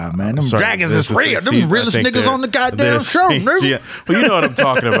talking about, man. Them dragons is real. Them realest niggas on the goddamn show, nigga. Yeah, well, you know what I'm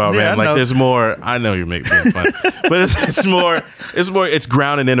talking about, man. Like there's more. I know you're making fun, but it's more. It's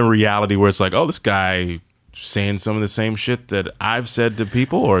grounded in a reality where it's like, oh, this guy saying some of the same shit that I've said to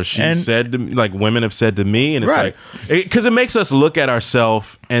people, or said to me, like women have said to me, and it's like, because it makes us look at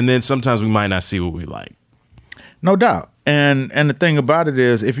ourselves, and then sometimes we might not see what we like. No doubt. And the thing about it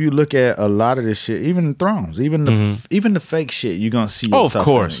is, if you look at a lot of this shit, even Thrones, even the fake shit, you're gonna see yourself. Of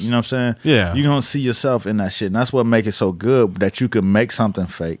course, in it, you know what I'm saying? Yeah, you're gonna see yourself in that shit, and that's what makes it so good, that you can make something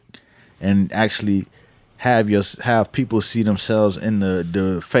fake and actually have people see themselves in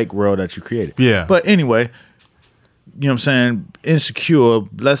the fake world that you created. Yeah. But anyway, you know what I'm saying? Insecure.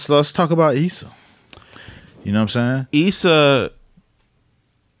 Let's talk about Issa. You know what I'm saying? Issa,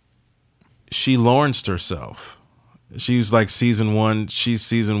 she Lawrenced herself. She's like season one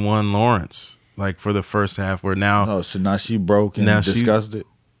Lawrence. Like for the first half, where now. Oh, so now she broke and disgusted.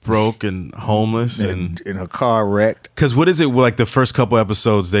 Broke and homeless and in her car wrecked. Because what is it, like the first couple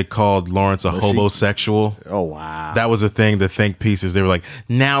episodes they called Lawrence a homosexual? Oh wow, that was a thing. The think pieces, they were like,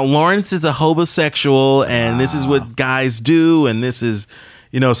 now Lawrence is a homosexual, and this is what guys do, and this is,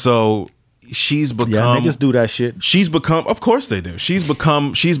 you know, so she's become. Yeah, niggas do that shit. She's become, of course they do. She's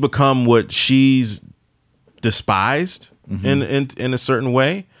become what she's despised in a certain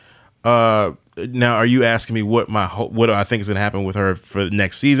way. Now, are you asking me what I think is going to happen with her for the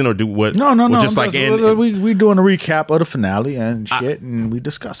next season, or do what? No. Just like we doing a recap of the finale and shit, and we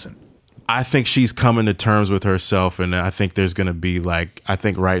discussing. I think she's coming to terms with herself, and I think there's going to be I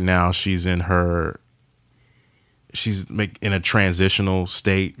think right now she's in a transitional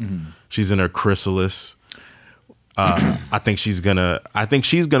state. Mm-hmm. She's in her chrysalis. I think she's gonna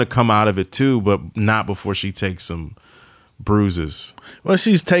come out of it too, but not before she takes some bruises. Well,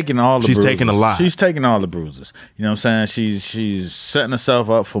 she's taking all the bruises. She's taking a lot. She's taking all the bruises. You know what I'm saying? She's setting herself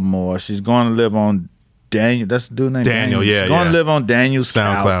up for more. She's going to live on Daniel. That's the dude named Daniel. Yeah, she's going to live on Daniel's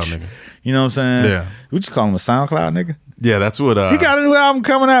SoundCloud couch. Nigga. You know what I'm saying? Yeah. What you call him, a SoundCloud nigga? Yeah, that's what. He got a new album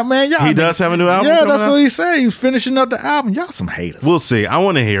coming out, man. Y'all he does have a new album. Yeah, coming that's out? what he said. He's finishing up the album. Y'all some haters. We'll see. I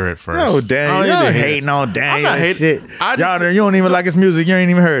want to hear it first. Yo, Daniel, y'all hating on Daniel. I'm not hating. Shit. You don't even like his music. You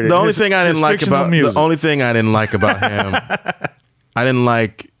ain't even heard it. The only thing I didn't like about him, I didn't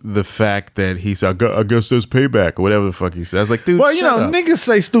like the fact that he said, I guess there's payback, or whatever the fuck he said. I was like, dude, well, you know, up. Niggas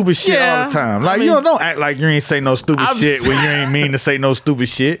say stupid shit all the time. Like, you know, don't act like you ain't say no stupid shit when you ain't mean to say no stupid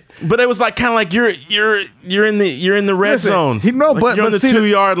shit. But it was like kind of like you're in the red zone. He know, like but you're on the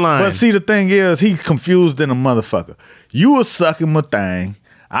 2-yard line. But see, the thing is, he confused in a motherfucker. You was sucking my thing.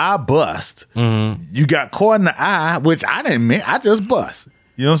 I bust. Mm-hmm. You got caught in the eye, which I didn't mean. I just bust.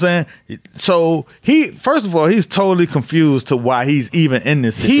 You know what I'm saying? So first of all, he's totally confused to why he's even in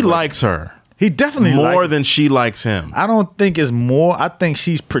this situation. He likes her. He definitely more than she likes him. I don't think it's more. I think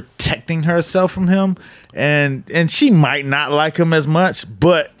she's protecting herself from him, and she might not like him as much,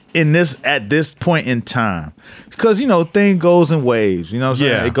 but at this point in time, because you know, thing goes in waves. You know what I'm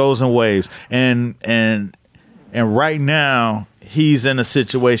saying? Yeah. It goes in waves, and right now he's in a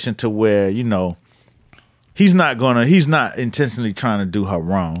situation to where, you know, He's not intentionally trying to do her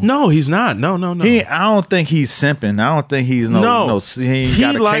wrong. No, he's not. No. I don't think he's simping. I don't think he's he ain't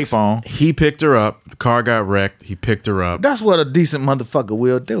got a cape on. He picked her up. The car got wrecked. He picked her up. That's what a decent motherfucker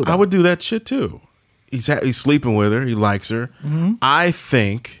will do, though. I would do that shit too. He's sleeping with her. He likes her. Mm-hmm. I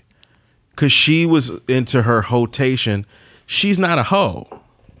think because she was into her hotation, she's not a hoe.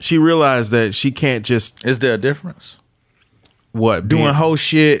 She realized that she can't just... Is there a difference? What? Doing hoe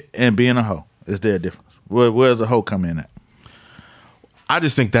shit and being a hoe. Is there a difference? Where's the hoe come in at? I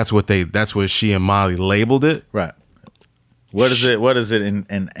just think that's what she and Molly labeled it. Right. What is it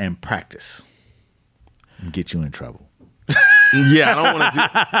in practice? Get you in trouble. Yeah, I don't want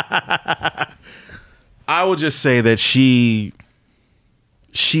to do... I would just say that she's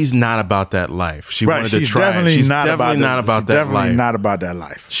not about that life. She wanted to try. She's definitely not about that life. Not about that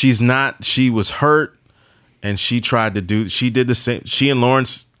life. She's not. She was hurt, and she tried to do. She did the same. She and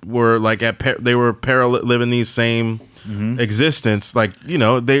Lawrence were like they were living these same existence. Like they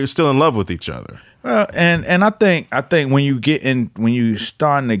were still in love with each other. Well, and I think when you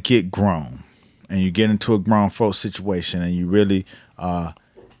starting to get grown, and you get into a grown folk situation, and you really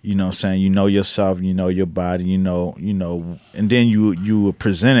you know what I'm saying, you know yourself, you know your body, you know, and then you were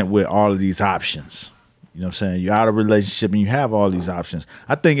presented with all of these options. You know what I'm saying? You're out of a relationship and you have all these options.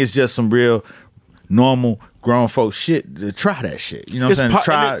 I think it's just some real normal grown folk shit to try that shit. You know what I'm saying?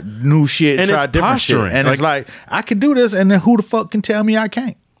 Try new shit, try different posturing. Shit. And it's like, I can do this, and then who the fuck can tell me I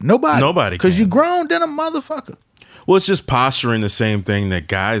can't? Nobody. Because you grown than a motherfucker. Well, it's just posturing the same thing that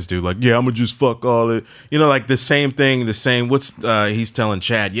guys do. Like, yeah, I'm going to just fuck all it. Like the same thing, he's telling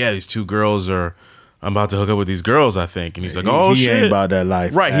Chad, yeah, these two girls I'm about to hook up with these girls, I think. And he's like, oh, he shit. He ain't about that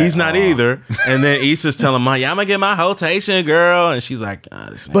life. Right, he's not either. And then Issa's telling Maya, I'm going to get my hotation, girl. And she's like,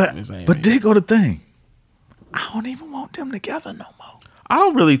 this ain't But there go the thing. I don't even want them together no more. I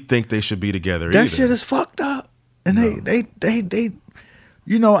don't really think they should be together either. That shit is fucked up. And they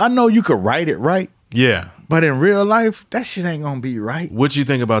I know you could write it right. Yeah. But in real life, that shit ain't gonna be right. What you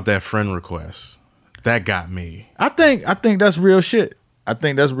think about that friend request? That got me. I think that's real shit.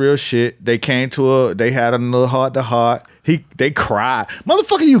 They came they had a little heart to heart. They cried.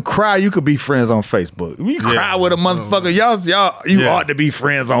 Motherfucker, you cry, you could be friends on Facebook. When you cry with a motherfucker, y'all ought to be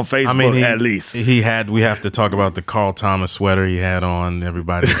friends on Facebook at least. We have to talk about the Carl Thomas sweater he had on.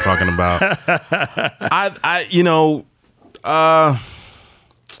 Everybody was talking about.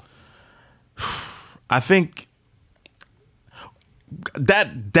 I think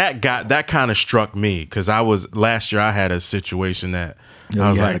that kind of struck me because last year I had a situation that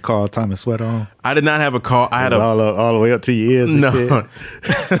I was like, a Carl Thomas sweater on. I did not have a Carl. I had all the way up to your ears. And no,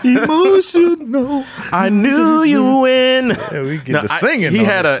 shit. Emotional. I knew you when. Yeah, we get to singing. He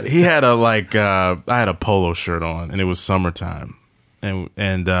had I had a polo shirt on and it was summertime, and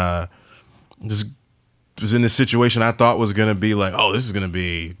just was in this situation I thought was gonna be like, oh, this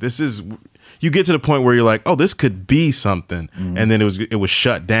is. You get to the point where you're like, oh, this could be something. Mm-hmm. And then it was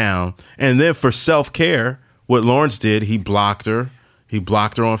shut down. And then for self-care, what Lawrence did, he blocked her. He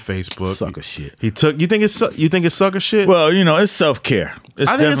blocked her on Facebook. Sucker shit. You think it's sucker shit? Well, it's self-care.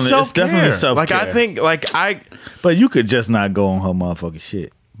 I think it's self-care. It's definitely self-care. Like I think But you could just not go on her motherfucking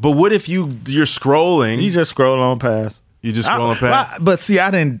shit. But what if you're scrolling? You just scroll on past. You just scroll on past. But see, I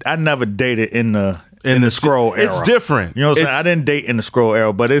never dated in the scroll era. It's different. You know what I'm saying? I didn't date in the scroll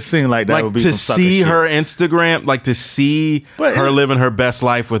era, but it seemed like that would be some sucker shit. To see her Instagram, like to see her living her best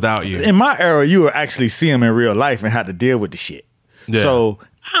life without you. In my era, you would actually see him in real life and have to deal with the shit. Yeah. So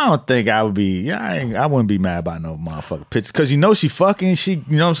I don't think I would be. I wouldn't be mad about no motherfucking picture because she fucking. You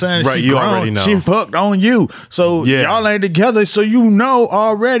know what I'm saying? Right, you already know. She hooked on you, so y'all ain't together. So you know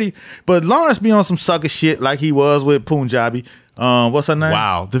already. But Lawrence be on some sucker shit like he was with Punjabi. What's her name?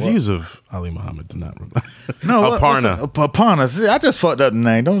 Wow, the views of Ali Muhammad do not. No, Aparna. Aparna. See, I just fucked up the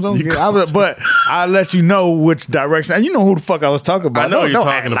name. But I'll let you know which direction. And you know who the fuck I was talking about. I know you're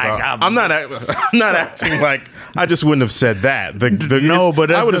talking about. I'm not acting like I just wouldn't have said that.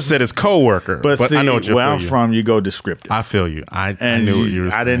 But I would have said his coworker. But see, I know what you're where I'm from, you go descriptive. I feel you. I knew what you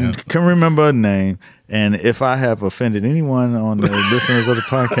were saying. Can remember a name. And if I have offended anyone on the listeners of the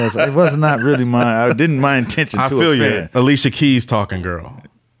podcast, it was not really my intention to offend. I feel you. Alicia Keys talking girl.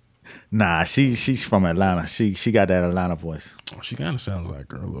 Nah, she's from Atlanta. She got that Atlanta voice. Oh, she kind of sounds like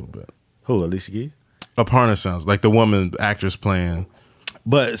her a little bit. Who, Alicia Keys? Aparna sounds like the woman actress playing.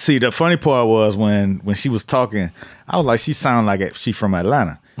 But see, the funny part was when she was talking, I was like, she sounded like she from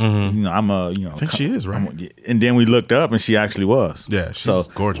Atlanta. Mm-hmm. I think she is, right? And then we looked up, and she actually was. Yeah, she's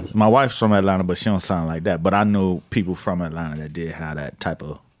gorgeous. My wife's from Atlanta, but she don't sound like that. But I know people from Atlanta that did have that type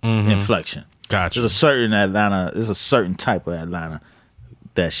of inflection. Gotcha. There's a certain type of Atlanta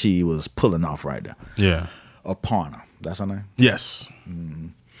that she was pulling off right there. Yeah. Aparna. That's her name? Yes.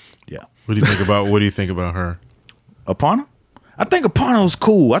 Yeah. What do you think about her? Aparna? I think Aparna was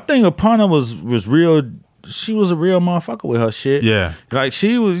cool. I think Aparna was real. She was a real motherfucker with her shit. Yeah. Like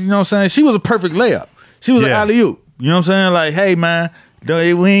she was, you know what I'm saying? She was a perfect layup. She was an alley-oop. You know what I'm saying? Like, hey man, we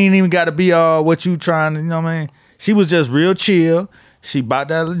ain't even got to be all what you trying to, you know what I mean? She was just real chill. She about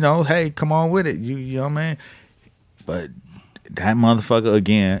that, you know, hey, come on with it. You know what I mean? But that motherfucker,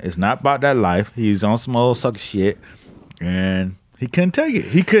 again, is not about that life. He's on some old sucker shit. And he couldn't take it.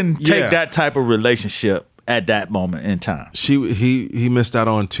 He couldn't take that type of relationship at that moment in time. He missed out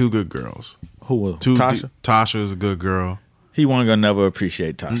on two good girls. Who was Tasha? Tasha is a good girl. He wasn't gonna never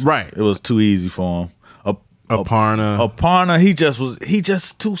appreciate Tasha. Right. It was too easy for him. Aparna, he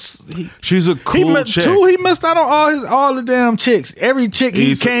just too. She's a cool chick. He missed out on all the damn chicks. Every chick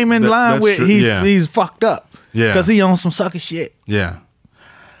he came in line with, he's fucked up. Yeah, because he on some sucker shit. Yeah.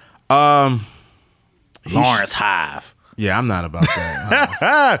 Lawrence Hive. Yeah, I'm not about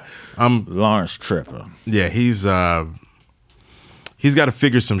that. I'm Lawrence Tripper. Yeah, he's got to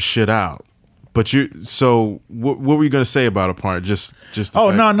figure some shit out. But what were you gonna say about Aparna? Just no.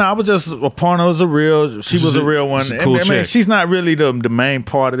 I was just Aparna was a real. She was a real one. Cool I mean, she's not really the main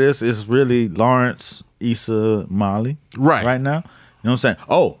part of this. It's really Lawrence, Issa, Molly. Right now. You know what I'm saying?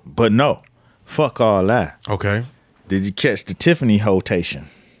 Oh, but no, fuck all that. Okay. Did you catch the Tiffany hotation?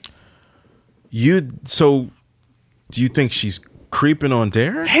 Do you think she's creeping on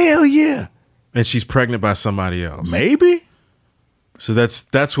Derek? Hell yeah. And she's pregnant by somebody else? Maybe. So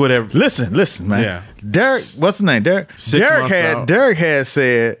that's whatever. Listen, man. Yeah. Derek, what's his name? Derek had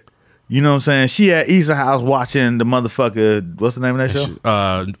said, you know what I'm saying? She at Issa's house watching the motherfucker. What's the name of that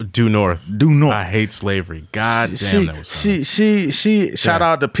show? Due North. Due North. I hate slavery. God damn, that was funny. She shout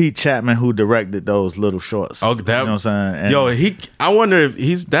out to Pete Chapman who directed those little shorts. Oh, you know what I'm saying? And I wonder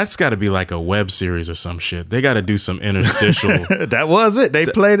if that's got to be like a web series or some shit. They got to do some interstitial. That was it. They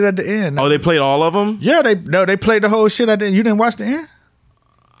played it at the end. Oh, they played all of them? Yeah, they played the whole shit at the end. You didn't watch the end?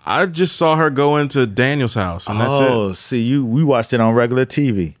 I just saw her go into Daniel's house, and that's it. Oh, see, we watched it on regular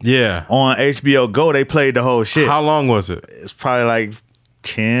TV. Yeah. On HBO Go, they played the whole shit. How long was it? It's probably like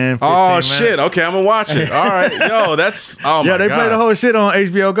 10, 15 minutes. Shit. Okay, I'm going to watch it. All right. Yo, that's, oh my God. Yeah, they played the whole shit on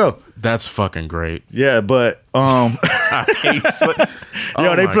HBO Go. That's fucking great. Yeah, but, I hate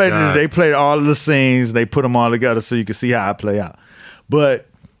they played all of the scenes. They put them all together so you can see how it play out. But,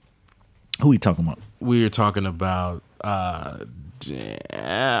 who we talking about? We are talking about,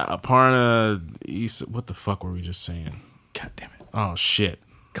 Aparna, Issa, what the fuck were we just saying? God damn it! Oh shit!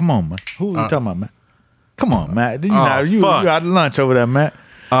 Come on, man. Who are you talking about, man? Come on, Matt. You out of lunch over there, Matt.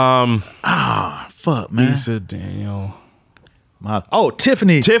 Fuck, man. Issa, Daniel.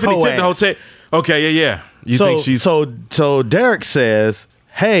 Tiffany. Tiffany hotel. Okay, yeah. You think she's so? Derek says,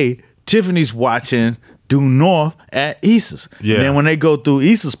 "Hey, Tiffany's watching Due North at Issa's." Yeah. And then when they go through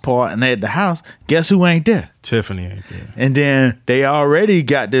Issa's part and they at the house, guess who ain't there? Tiffany ain't there. And then they already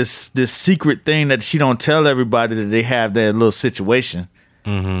got this secret thing that she don't tell everybody that they have that little situation.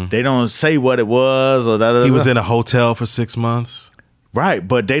 Mm-hmm. They don't say what it was or that. He was in a hotel for 6 months. Right,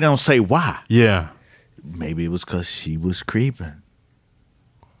 but they don't say why. Yeah. Maybe it was because she was creeping.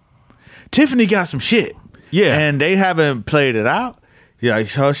 Tiffany got some shit. Yeah. And they haven't played it out. Yeah,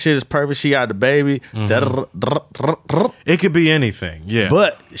 her shit is perfect. She got the baby. Mm-hmm. It could be anything, yeah.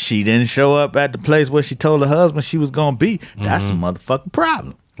 But she didn't show up at the place where she told her husband she was gonna be. That's a motherfucking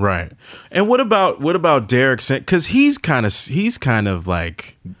problem, right? And what about Derek? Because he's kind of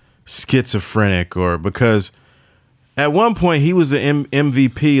like schizophrenic, or because at one point he was an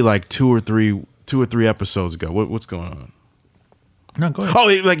MVP like two or three episodes ago. What's going on? No, go ahead. Oh,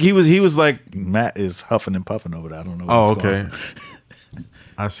 he was like Matt is huffing and puffing over there. I don't know. Oh, okay.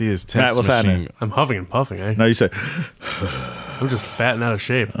 I see his text machine. Happening? I'm huffing and puffing. No, you said I'm just fat and out of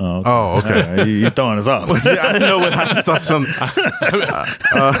shape. Oh, okay. You're throwing us off. Yeah, I didn't know what I thought.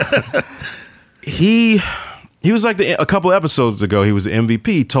 He was like a couple episodes ago. He was the MVP.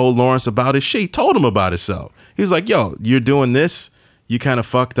 He told Lawrence about his shit. He told him about himself. He was like, "Yo, you're doing this. You kind of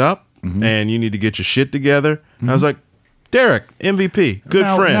fucked up, and you need to get your shit together." Mm-hmm. I was like, "Derek, MVP, good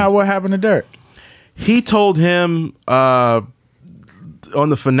friend." Now, what happened to Derek? He told him on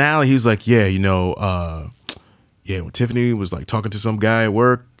the finale, he was like, "Yeah, when Tiffany was like talking to some guy at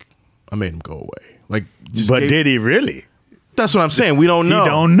work, I made him go away." Like, did he really? That's what I'm saying. We don't know. He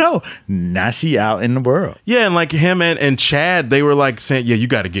don't know. Now she out in the world. Yeah, and like him and Chad, they were like saying, "Yeah, you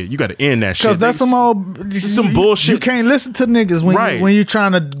got to end that shit." Because that's some bullshit. You can't listen to niggas when you're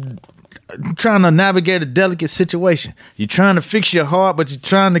trying to trying to navigate a delicate situation. You're trying to fix your heart, but you're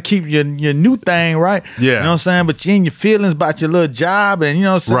trying to keep your new thing right. Yeah. You know what I'm saying? But you in your feelings about your little job, and you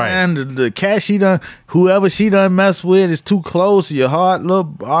know what I'm saying? The cat whoever she done mess with is too close. Your heart look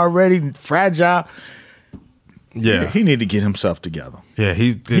already fragile. Yeah. He need to get himself together. Yeah,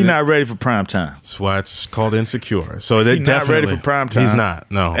 he's not ready for prime time. That's why it's called Insecure. So they He's definitely not ready for prime time. He's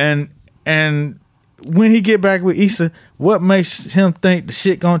not. No. And when he get back with Issa, what makes him think the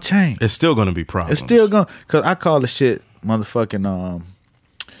shit gonna change? It's still gonna be problems. It's still gonna, cause I call the shit motherfucking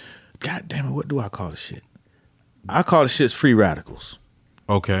God damn it, what do I call the shit? I call the shits free radicals.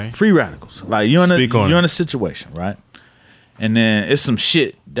 Okay. Free radicals. Like you're in Speak on a it. situation, right? And then it's some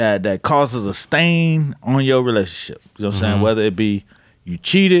shit that causes a stain on your relationship. You know what I'm saying? Whether it be you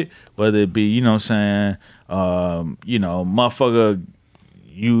cheated, whether it be, you know what I'm saying, motherfucker,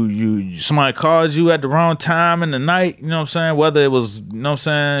 you somebody calls you at the wrong time in the night, you know what I'm saying? Whether it was, you know what I'm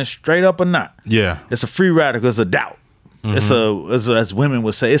saying, straight up or not. Yeah. It's a free radical, it's a doubt. It's as women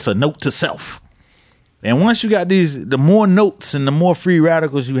would say, it's a note to self. And once you got the more notes and the more free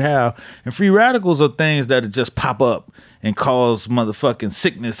radicals you have, and free radicals are things that just pop up and cause motherfucking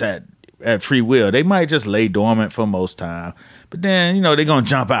sickness at free will. They might just lay dormant for most time, but then, you know, they're going to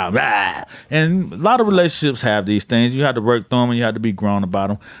jump out. Blah. And a lot of relationships have these things. You have to work through them and you have to be grown about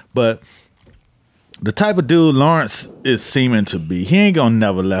them. But the type of dude Lawrence is seeming to be, he ain't going to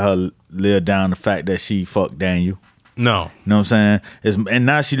never let her live down the fact that she fucked Daniel. No. You know what I'm saying? And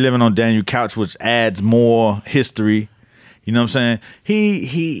now she's living on Daniel's couch, which adds more history. You know what I'm saying?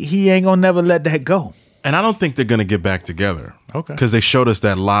 He ain't gonna never let that go. And I don't think they're gonna get back together. Okay. Because they showed us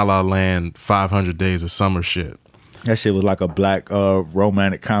that La La Land 500 Days of Summer shit. That shit was like a black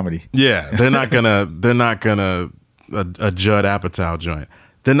romantic comedy. Yeah, they're not gonna a Judd Apatow joint.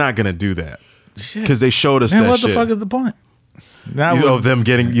 They're not gonna do that because they showed us Man, that what shit. the fuck is the point? Now Of them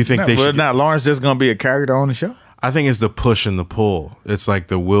getting? You think they should? Now Lawrence just gonna be a character on the show? I think it's the push and the pull. It's like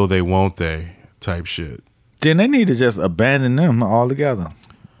the will they, won't they type shit. Then they need to just abandon them altogether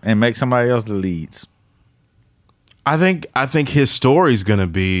and make somebody else the leads. I think his story's gonna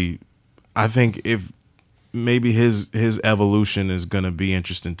be. I think if maybe his evolution is gonna be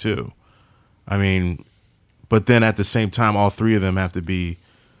interesting too. I mean, but then at the same time, all three of them have to be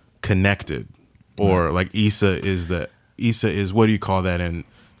connected. Or like Issa is what do you call that in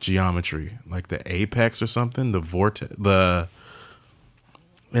geometry? Like the apex or something? The vortex.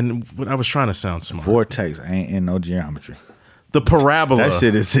 And what I was trying to sound smart. Vortex ain't in no geometry. The parabola. That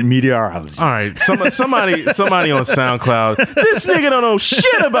shit is in meteorology. All right, somebody on SoundCloud. This nigga don't know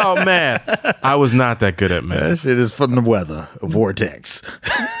shit about math. I was not that good at math. That shit is from the weather. A vortex.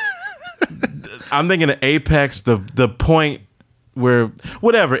 I'm thinking of apex, the point where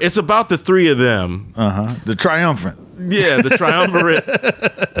whatever. It's about the three of them. The triumvirate. Yeah, the triumvirate.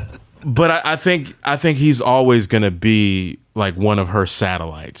 But I think he's always gonna be like one of her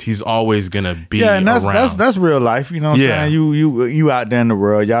satellites. He's always gonna be and around. that's real life. You know what I'm Yeah. saying? You out there in the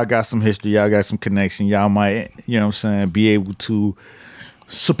world, y'all got some history, y'all got some connection, y'all might, you know what I'm saying, be able to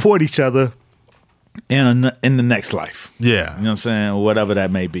support each other in the next life. Yeah. You know what I'm saying? Whatever that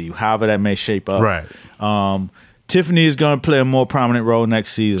may be, however that may shape up. Right. Tiffany is gonna play a more prominent role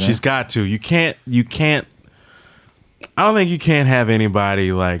next season. She's got to. You can't. I don't think you can't have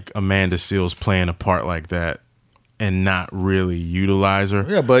anybody like Amanda Seales playing a part like that and not really utilize her.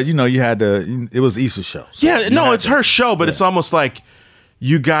 Yeah, but you know, it was Issa's show. So Yeah, no, it's her show, but it's almost like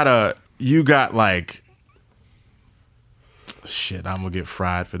you got like shit, I'm gonna get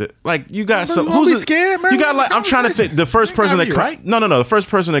fried for this. Like you got some don't be scared, man. You got like I'm trying to think the first person that right. No, the first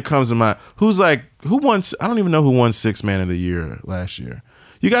person that comes to mind who won I don't even know who won Sixth Man of the Year last year.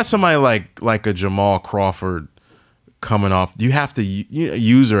 You got somebody like a Jamal Crawford coming off. You have to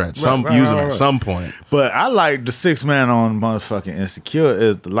use her at some point. But I like the sixth man on motherfucking Insecure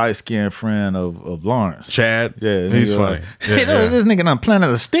is the light skinned friend of Lawrence. Chad, Yeah, he's nigga, funny. like, hey, this nigga done planted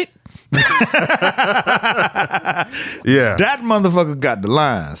a stick. Yeah, That motherfucker got the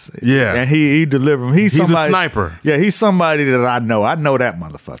lines. Yeah. And he delivered them. He's a somebody, sniper. Yeah, he's somebody that I know. I know that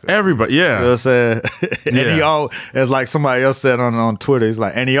motherfucker. everybody. Yeah, You know what I'm saying? And Yeah. he as like somebody else said on Twitter, he's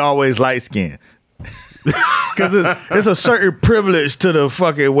like, and he always light skinned. Because it's a certain privilege to the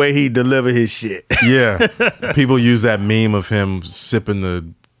fucking way he delivered his shit. Yeah. People use that meme of him sipping the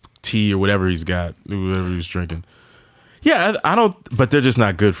tea or whatever he's got, whatever he's drinking. Yeah, I don't, but they're just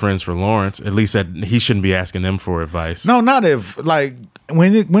not good friends for Lawrence. At least that he shouldn't be asking them for advice. No, not if like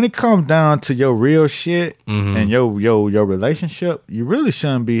when it comes down to your real shit and your relationship, you really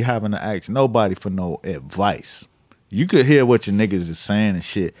shouldn't be having to ask nobody for no advice. You could hear what your niggas is saying and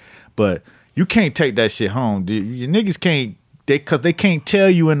shit, but you can't take that shit home. Your niggas can't because they can't tell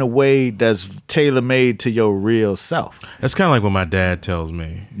you in a way that's tailor made to your real self. That's kind of like what my dad tells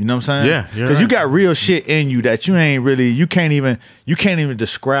me. You know what I'm saying? Yeah, you're because you right. got real shit in you that you can't even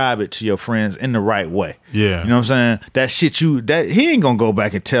describe it to your friends in the right way. Yeah. You know what I'm saying? That shit he ain't gonna go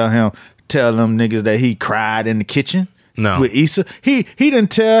back and tell them niggas that he cried in the kitchen. No. With Issa. He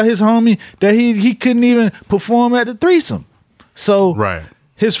didn't tell his homie that he couldn't even perform at the threesome. So Right.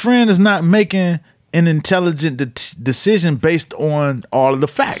 his friend is not making an intelligent decision based on all of the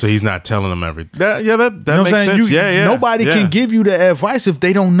facts. So he's not telling them everything. That You know makes what I'm saying? sense. Nobody can give you the advice if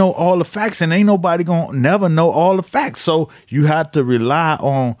they don't know all the facts, and ain't nobody gonna never know all the facts. So you have to rely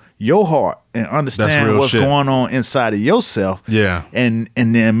on your heart and understand real what's shit. going on inside of yourself. Yeah. And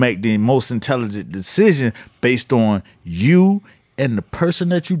then make the most intelligent decision based on you and the person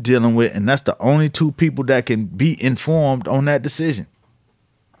that you're dealing with, and that's the only two people that can be informed on that decision.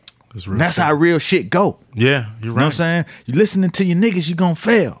 And that's how real shit go. Yeah, you're You know right. what I'm saying? You listening to your niggas, you gonna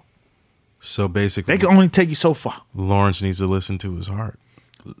fail. So basically, They can only take you so far. Lawrence needs to listen to his heart.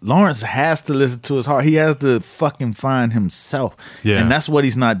 Lawrence has to listen to his heart. He has to fucking find himself. Yeah. And that's what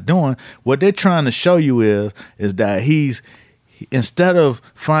he's not doing. What they're trying to show you is that instead of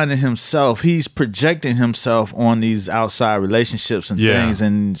finding himself, he's projecting himself on these outside relationships and Yeah. things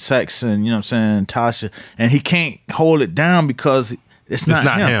and sex and, you know what I'm saying, Tasha. And he can't hold it down because it's not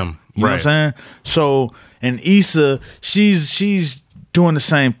him. You know what I'm Right. saying? So, and Issa, she's doing the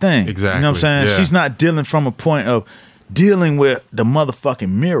same thing. Exactly. You know what I'm saying? Yeah. She's not dealing from a point of dealing with the motherfucking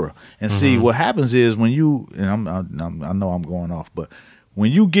mirror. And see, what happens is when you, and I know I'm going off, but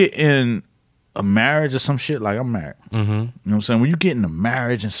when you get in a marriage or some shit, like I'm married. You know what I'm saying? When you get in a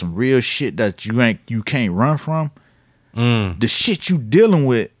marriage and some real shit that you can't run from, the shit you dealing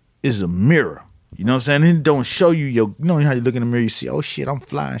with is a mirror. You know what I'm saying? It don't show you you know how you look in the mirror, you see, oh shit, I'm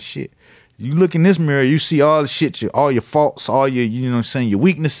flying shit. You look in this mirror, you see all the shit, all your faults, all your, you know what I'm saying, your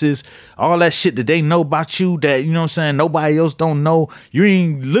weaknesses, all that shit that they know about you that, you know what I'm saying, nobody else don't know. You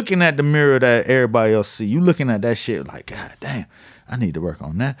ain't looking at the mirror that everybody else see. You looking at that shit like, God damn, I need to work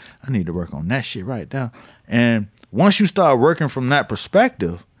on that. I need to work on that shit right now. And once you start working from that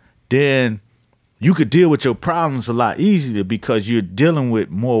perspective, then you could deal with your problems a lot easier because you're dealing with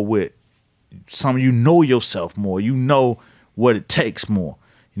you know yourself more. You know what it takes more.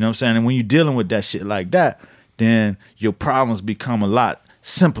 You know what I'm saying? And when you're dealing with that shit like that, then your problems become a lot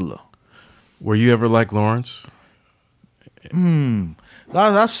simpler. Were you ever like Lawrence?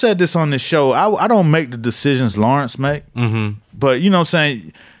 I've said this on this show. I don't make the decisions Lawrence make. But you know what I'm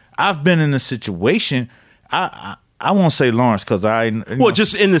saying? I've been in a situation. I won't say Lawrence because Well,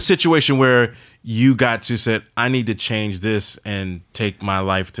 just in the situation where you got to said, I need to change this and take my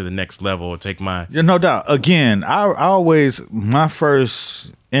life to the next level or take my... Yeah, no doubt. Again, my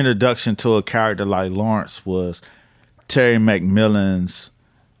first introduction to a character like Lawrence was Terry McMillan's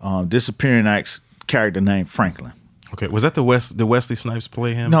Disappearing Acts character named Franklin. Okay, was that the Wesley Snipes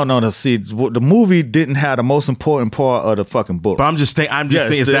play him? No. The movie didn't have the most important part of the fucking book. But I'm just thinking,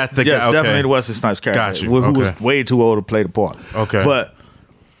 is that the guy? Yes, Okay. definitely the Wesley Snipes character. Got you. Who Okay. was way too old to play the part. Okay. But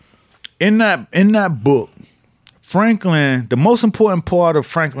in that book, Franklin, the most important part of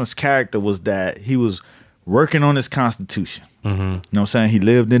Franklin's character was that he was working on his constitution. You know what I'm saying? He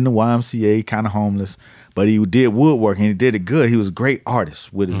lived in the YMCA, kind of homeless, but he did woodwork and he did it good. He was a great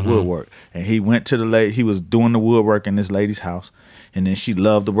artist with his woodwork. And he went to he was doing the woodwork in this lady's house. And then she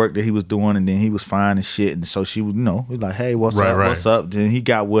loved the work that he was doing, and then he was fine and shit. And so she was, was like, hey, what's up? Right. What's up? Then he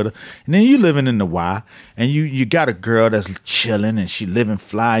got with her. And then you living in the Y, and you got a girl that's chilling, and she living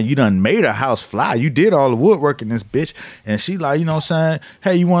fly. You done made her house fly. You did all the woodwork in this bitch. And she like, you know what I'm saying?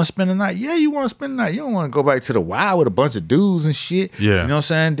 Hey, you want to spend the night? Yeah, you want to spend the night. You don't want to go back to the Y with a bunch of dudes and shit. Yeah. You know what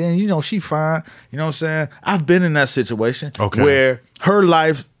I'm saying? Then, she fine. You know what I'm saying? I've been in that situation Okay. where her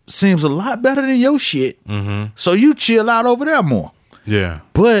life seems a lot better than your shit. So you chill out over there more. Yeah.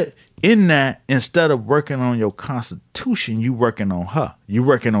 But in that, instead of working on your constitution, you working on her. You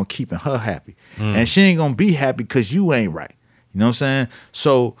working on keeping her happy. And she ain't gonna be happy because you ain't right. You know what I'm saying?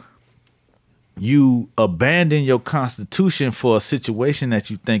 So you abandon your constitution for a situation that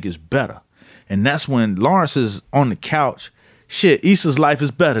you think is better. And that's when Lawrence is on the couch. Shit, Issa's life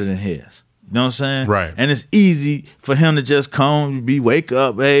is better than his. You know what I'm saying? Right. And it's easy for him to just wake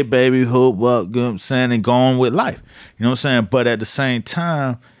up, hey, baby, hope up, you know what I'm saying, and go on with life. You know what I'm saying? But at the same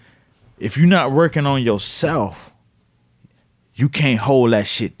time, if you're not working on yourself, you can't hold that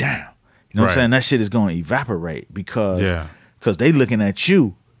shit down. You know what I'm Right. saying? That shit is going to evaporate because Yeah. they looking at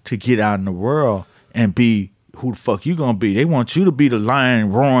you to get out in the world and be who the fuck you going to be. They want you to be the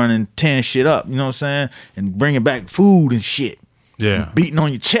lion roaring and tearing shit up, you know what I'm saying? And bringing back food and shit. Yeah. Beating on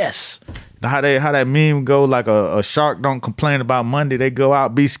your chest. How that meme go, like a shark don't complain about Monday, they go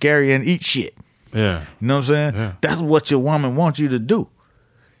out, be scary, and eat shit. Yeah. You know what I'm saying? Yeah. That's what your woman wants you to do.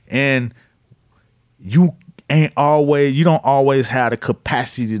 And you don't always have the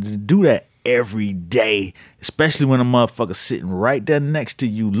capacity to do that every day, especially when a motherfucker sitting right there next to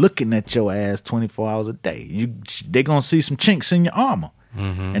you looking at your ass 24 hours a day. They gonna see some chinks in your armor.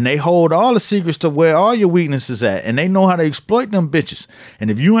 Mm-hmm. And they hold all the secrets to where all your weaknesses at, and they know how to exploit them bitches.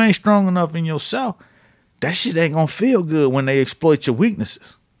 And if you ain't strong enough in yourself, that shit ain't gonna feel good when they exploit your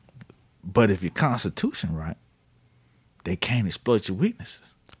weaknesses. But if your constitution right, they can't exploit your weaknesses.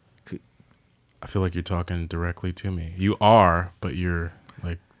 I feel like you're talking directly to me. You are, but you're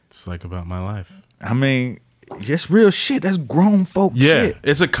like, it's like about my life. I mean, it's real shit. That's grown folk shit.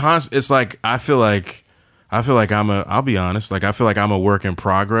 It's a it's like I feel like I'll be honest, like I feel like I'm a work in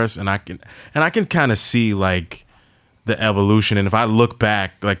progress, and I can kind of see like the evolution. And if I look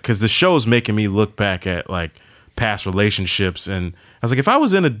back, like, cause the show's making me look back at like past relationships, and I was like, if I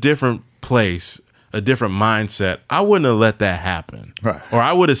was in a different place, a different mindset, I wouldn't have let that happen. Right. Or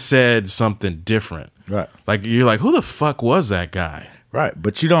I would have said something different. Right. Like, you're like, who the fuck was that guy? Right.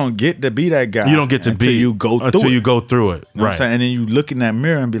 But you don't get to be that guy. You don't get to until be you go through until it. you go through it. You know what I'm Right. saying? And then you look in that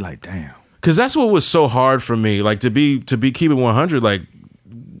mirror and be like, damn. Cause that's what was so hard for me. Like to be keeping 100, like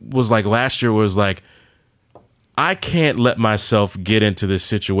was like last year was like, I can't let myself get into this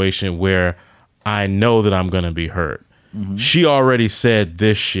situation where I know that I'm going to be hurt. Mm-hmm. She already said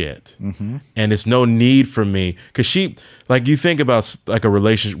this shit, and it's no need for me, because she, like, you think about like a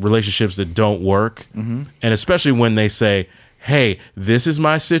relationships that don't work, and especially when they say, "Hey, this is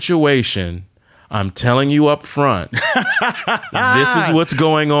my situation. I'm telling you up front. This is what's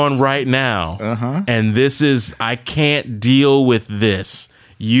going on right now, and I can't deal with this.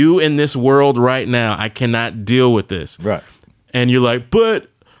 You in this world right now, I cannot deal with this." Right. And you're like, but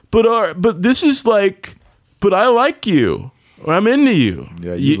this is like. But I like you. I'm into you.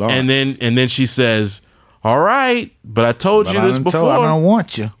 Yeah, and then she says, "All right, but I told you this before. I don't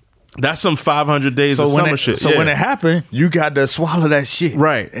want you." That's some 500 days of summer shit. So when it happened, you got to swallow that shit,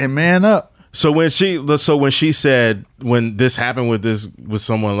 Right. and man up. So when she said when this happened with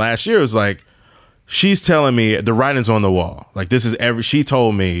someone last year, it was like she's telling me the writing's on the wall. Like this is she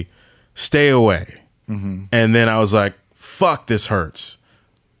told me, stay away, and then I was like, fuck, this hurts,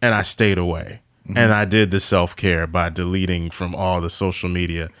 and I stayed away. And I did the self-care by deleting from all the social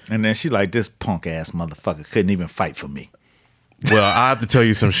media. And then she like, this punk ass motherfucker couldn't even fight for me. Well, I have to tell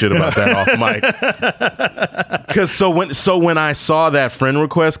you some shit about that off mic. Because so when I saw that friend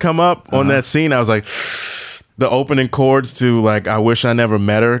request come up on that scene, I was like, the opening chords to like "I Wish I Never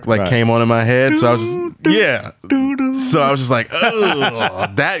Met Her" like came on in my head. So I was just, So I was just like, oh,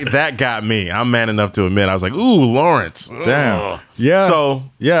 that got me. I'm man enough to admit I was like, ooh, Lawrence. Damn. Ugh. Yeah. So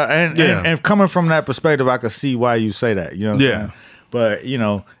and coming from that perspective, I could see why you say that. You know what I'm saying? But, you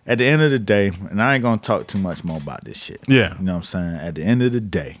know, at the end of the day, and I ain't going to talk too much more about this shit. Yeah. You know what I'm saying? At the end of the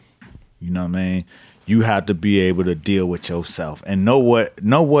day, you know what I mean? You have to be able to deal with yourself and know what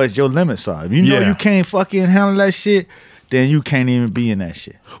your limits are. If you know you can't fucking handle that shit, then you can't even be in that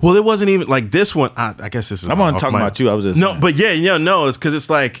shit. Well, it wasn't even like this one. I guess this is. I'm not talking about you. I was just saying. But no, it's because it's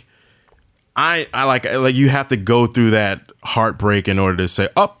like I like you have to go through that heartbreak in order to say,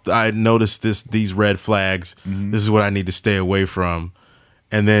 oh, I noticed these red flags. This is what I need to stay away from.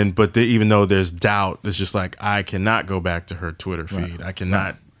 And then, even though there's doubt, it's just like I cannot go back to her Twitter feed. Right. I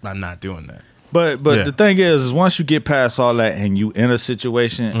cannot. Right. I'm not doing that. But the thing is once you get past all that and you in a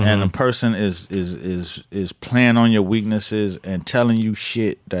situation and a person is playing on your weaknesses and telling you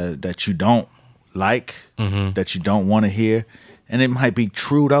shit that you don't like, that you don't want to hear, and it might be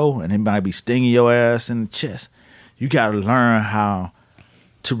true though, and it might be stinging your ass in the chest. You got to learn how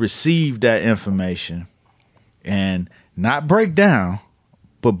to receive that information and not break down,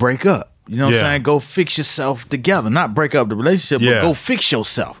 but break up. You know what I'm saying? Go fix yourself together. Not break up the relationship, but go fix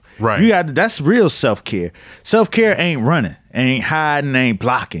yourself. Right. That's real self-care. Self-care ain't running, ain't hiding, ain't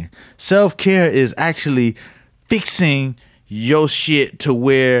blocking. Self-care is actually fixing your shit to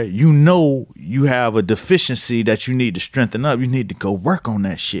where you know you have a deficiency that you need to strengthen up. You need to go work on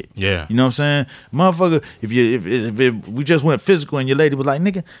that shit. Yeah. You know what I'm saying? Motherfucker, if we just went physical and your lady was like,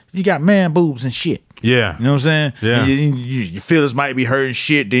 nigga, you got man boobs and shit. Yeah. You know what I'm saying? Yeah. You feel this might be hurting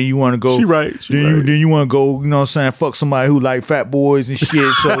shit, then you want to go. She right. Then you want to go, you know what I'm saying, fuck somebody who like fat boys and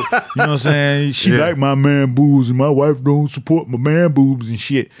shit. So, you know what I'm saying? She like my man boobs and my wife don't support my man boobs and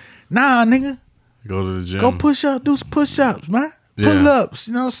shit. Nah, nigga. Go to the gym. Go push up, do some push-ups, man. Pull ups,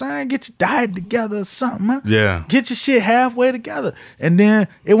 you know what I'm saying? Get your diet together or something, man. Yeah. Get your shit halfway together. And then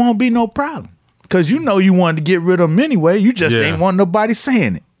it won't be no problem. Because you know you wanted to get rid of them anyway. You just ain't want nobody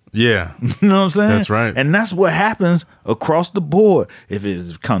saying it. Yeah. You know what I'm saying? That's right. And that's what happens across the board. If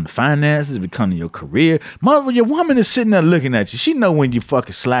it's come to finances, if it come to your career, your woman is sitting there looking at you. She know when you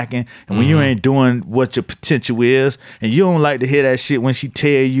fucking slacking and when you ain't doing what your potential is, and you don't like to hear that shit when she tell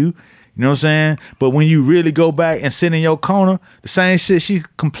you. You know what I'm saying? But when you really go back and sit in your corner, the same shit she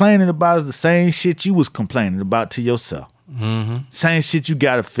complaining about is the same shit you was complaining about to yourself. Same shit you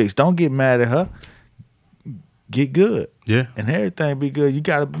gotta fix. Don't get mad at her. Get good. Yeah. And everything be good. You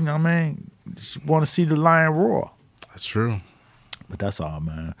gotta, you know what I mean? You want to see the lion roar. That's true. But that's all,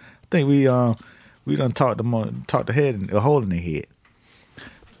 man. I think we done talked the head and a hole in the head.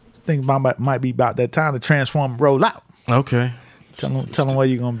 I think might be about that time to transform and roll out. Okay. Tell them where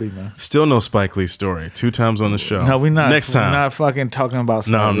you gonna be, man. Still no Spike Lee story. 2 times on the show. No, we not. Next time. We're not fucking talking about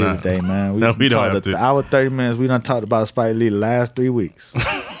Spike Lee today, man. We don't have to. Hour 30 minutes. We done talked about Spike Lee the last 3 weeks.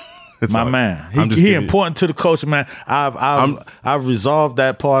 My man, he important to the culture, man. I've resolved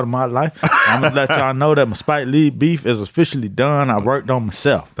that part of my life. I'm gonna let y'all know that my Spike Lee beef is officially done. I worked on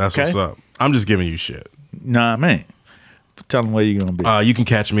myself. That's what's up. I'm just giving you shit. Nah, man. Tell them where you're gonna be. You can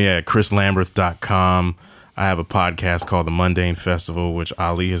catch me at chrislamberth.com. I have a podcast called The Mundane Festival, which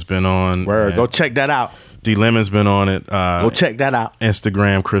Ali has been on. Word, go check that out. D Lemon's been on it. Go check that out.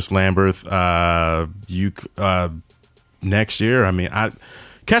 Instagram, Chris Lamberth. Next year, I mean,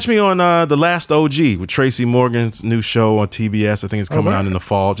 catch me on The Last OG with Tracy Morgan's new show on TBS. I think it's coming out in the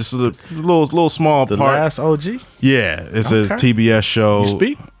fall. Just a little small part. The Last OG? Yeah, it's a TBS show. You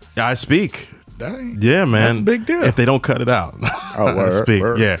speak? I speak. Dang. Yeah, man. That's a big deal. If they don't cut it out. Oh, word, I speak.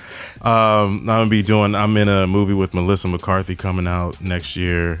 word. Yeah. I'm in a movie with Melissa McCarthy coming out next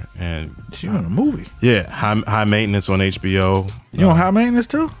year. And She in a movie? Yeah. High Maintenance on HBO. You on High Maintenance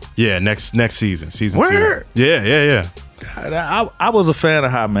too? Yeah, next season. Season Word? 2. Yeah. I was a fan of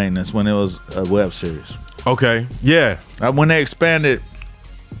High Maintenance when it was a web series. Okay. Yeah. When they expanded,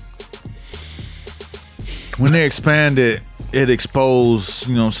 it exposed,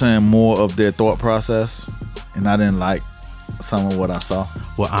 you know what I'm saying, more of their thought process. And I didn't like some of what I saw.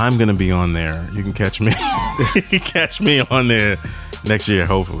 Well, I'm going to be on there. You can catch me. You can catch me on there next year,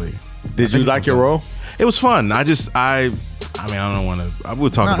 hopefully. Did you like your role? It was fun. I don't want to. We'll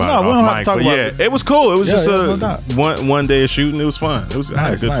talk about it we don't off have mic. to talk But about yeah, it. it was cool. It was just no doubt. one day of shooting. It was fun. It was I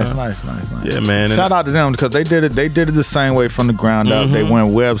had a good time. Nice. Yeah, man. Shout out to them because they did it the same way from the ground up. They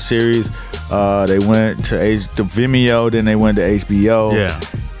went web series. They went to the Vimeo, then they went to HBO. Yeah.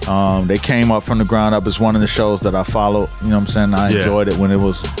 They came up from the ground up. It's one of the shows that I followed. You know what I'm saying? I enjoyed it when it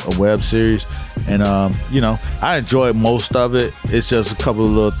was a web series. And, I enjoyed most of it. It's just a couple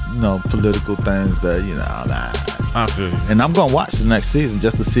of little, political things that, I feel you. And I'm going to watch the next season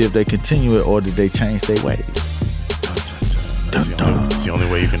just to see if they continue it or did they change their ways. That's the only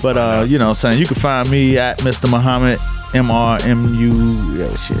way you can. But, find out. saying you can find me at Mr. Muhammad,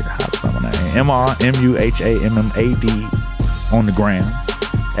 MRMUHAMMAD on the gram,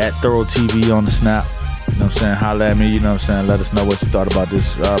 at Thorough TV on the Snap. You know what I'm saying? Holla at me, you know what I'm saying? Let us know what you thought about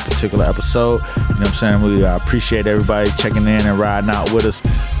this particular episode. You know what I'm saying? We appreciate everybody checking in and riding out with us.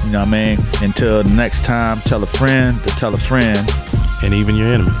 You know what I mean? Until next time, tell a friend to tell a friend. And even your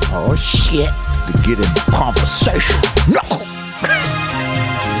enemy. Oh, shit. To get in the conversation. No!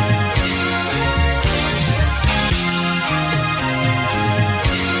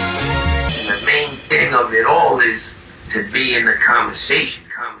 The main thing of it all is to be in the conversation.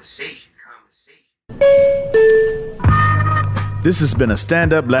 This has been a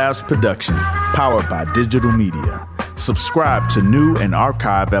Stand Up Labs production, powered by digital media. Subscribe to new and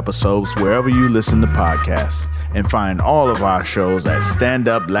archive episodes wherever you listen to podcasts, and find all of our shows at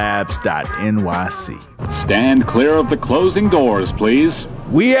standuplabs.nyc. Stand clear of the closing doors, please.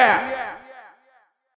 We out!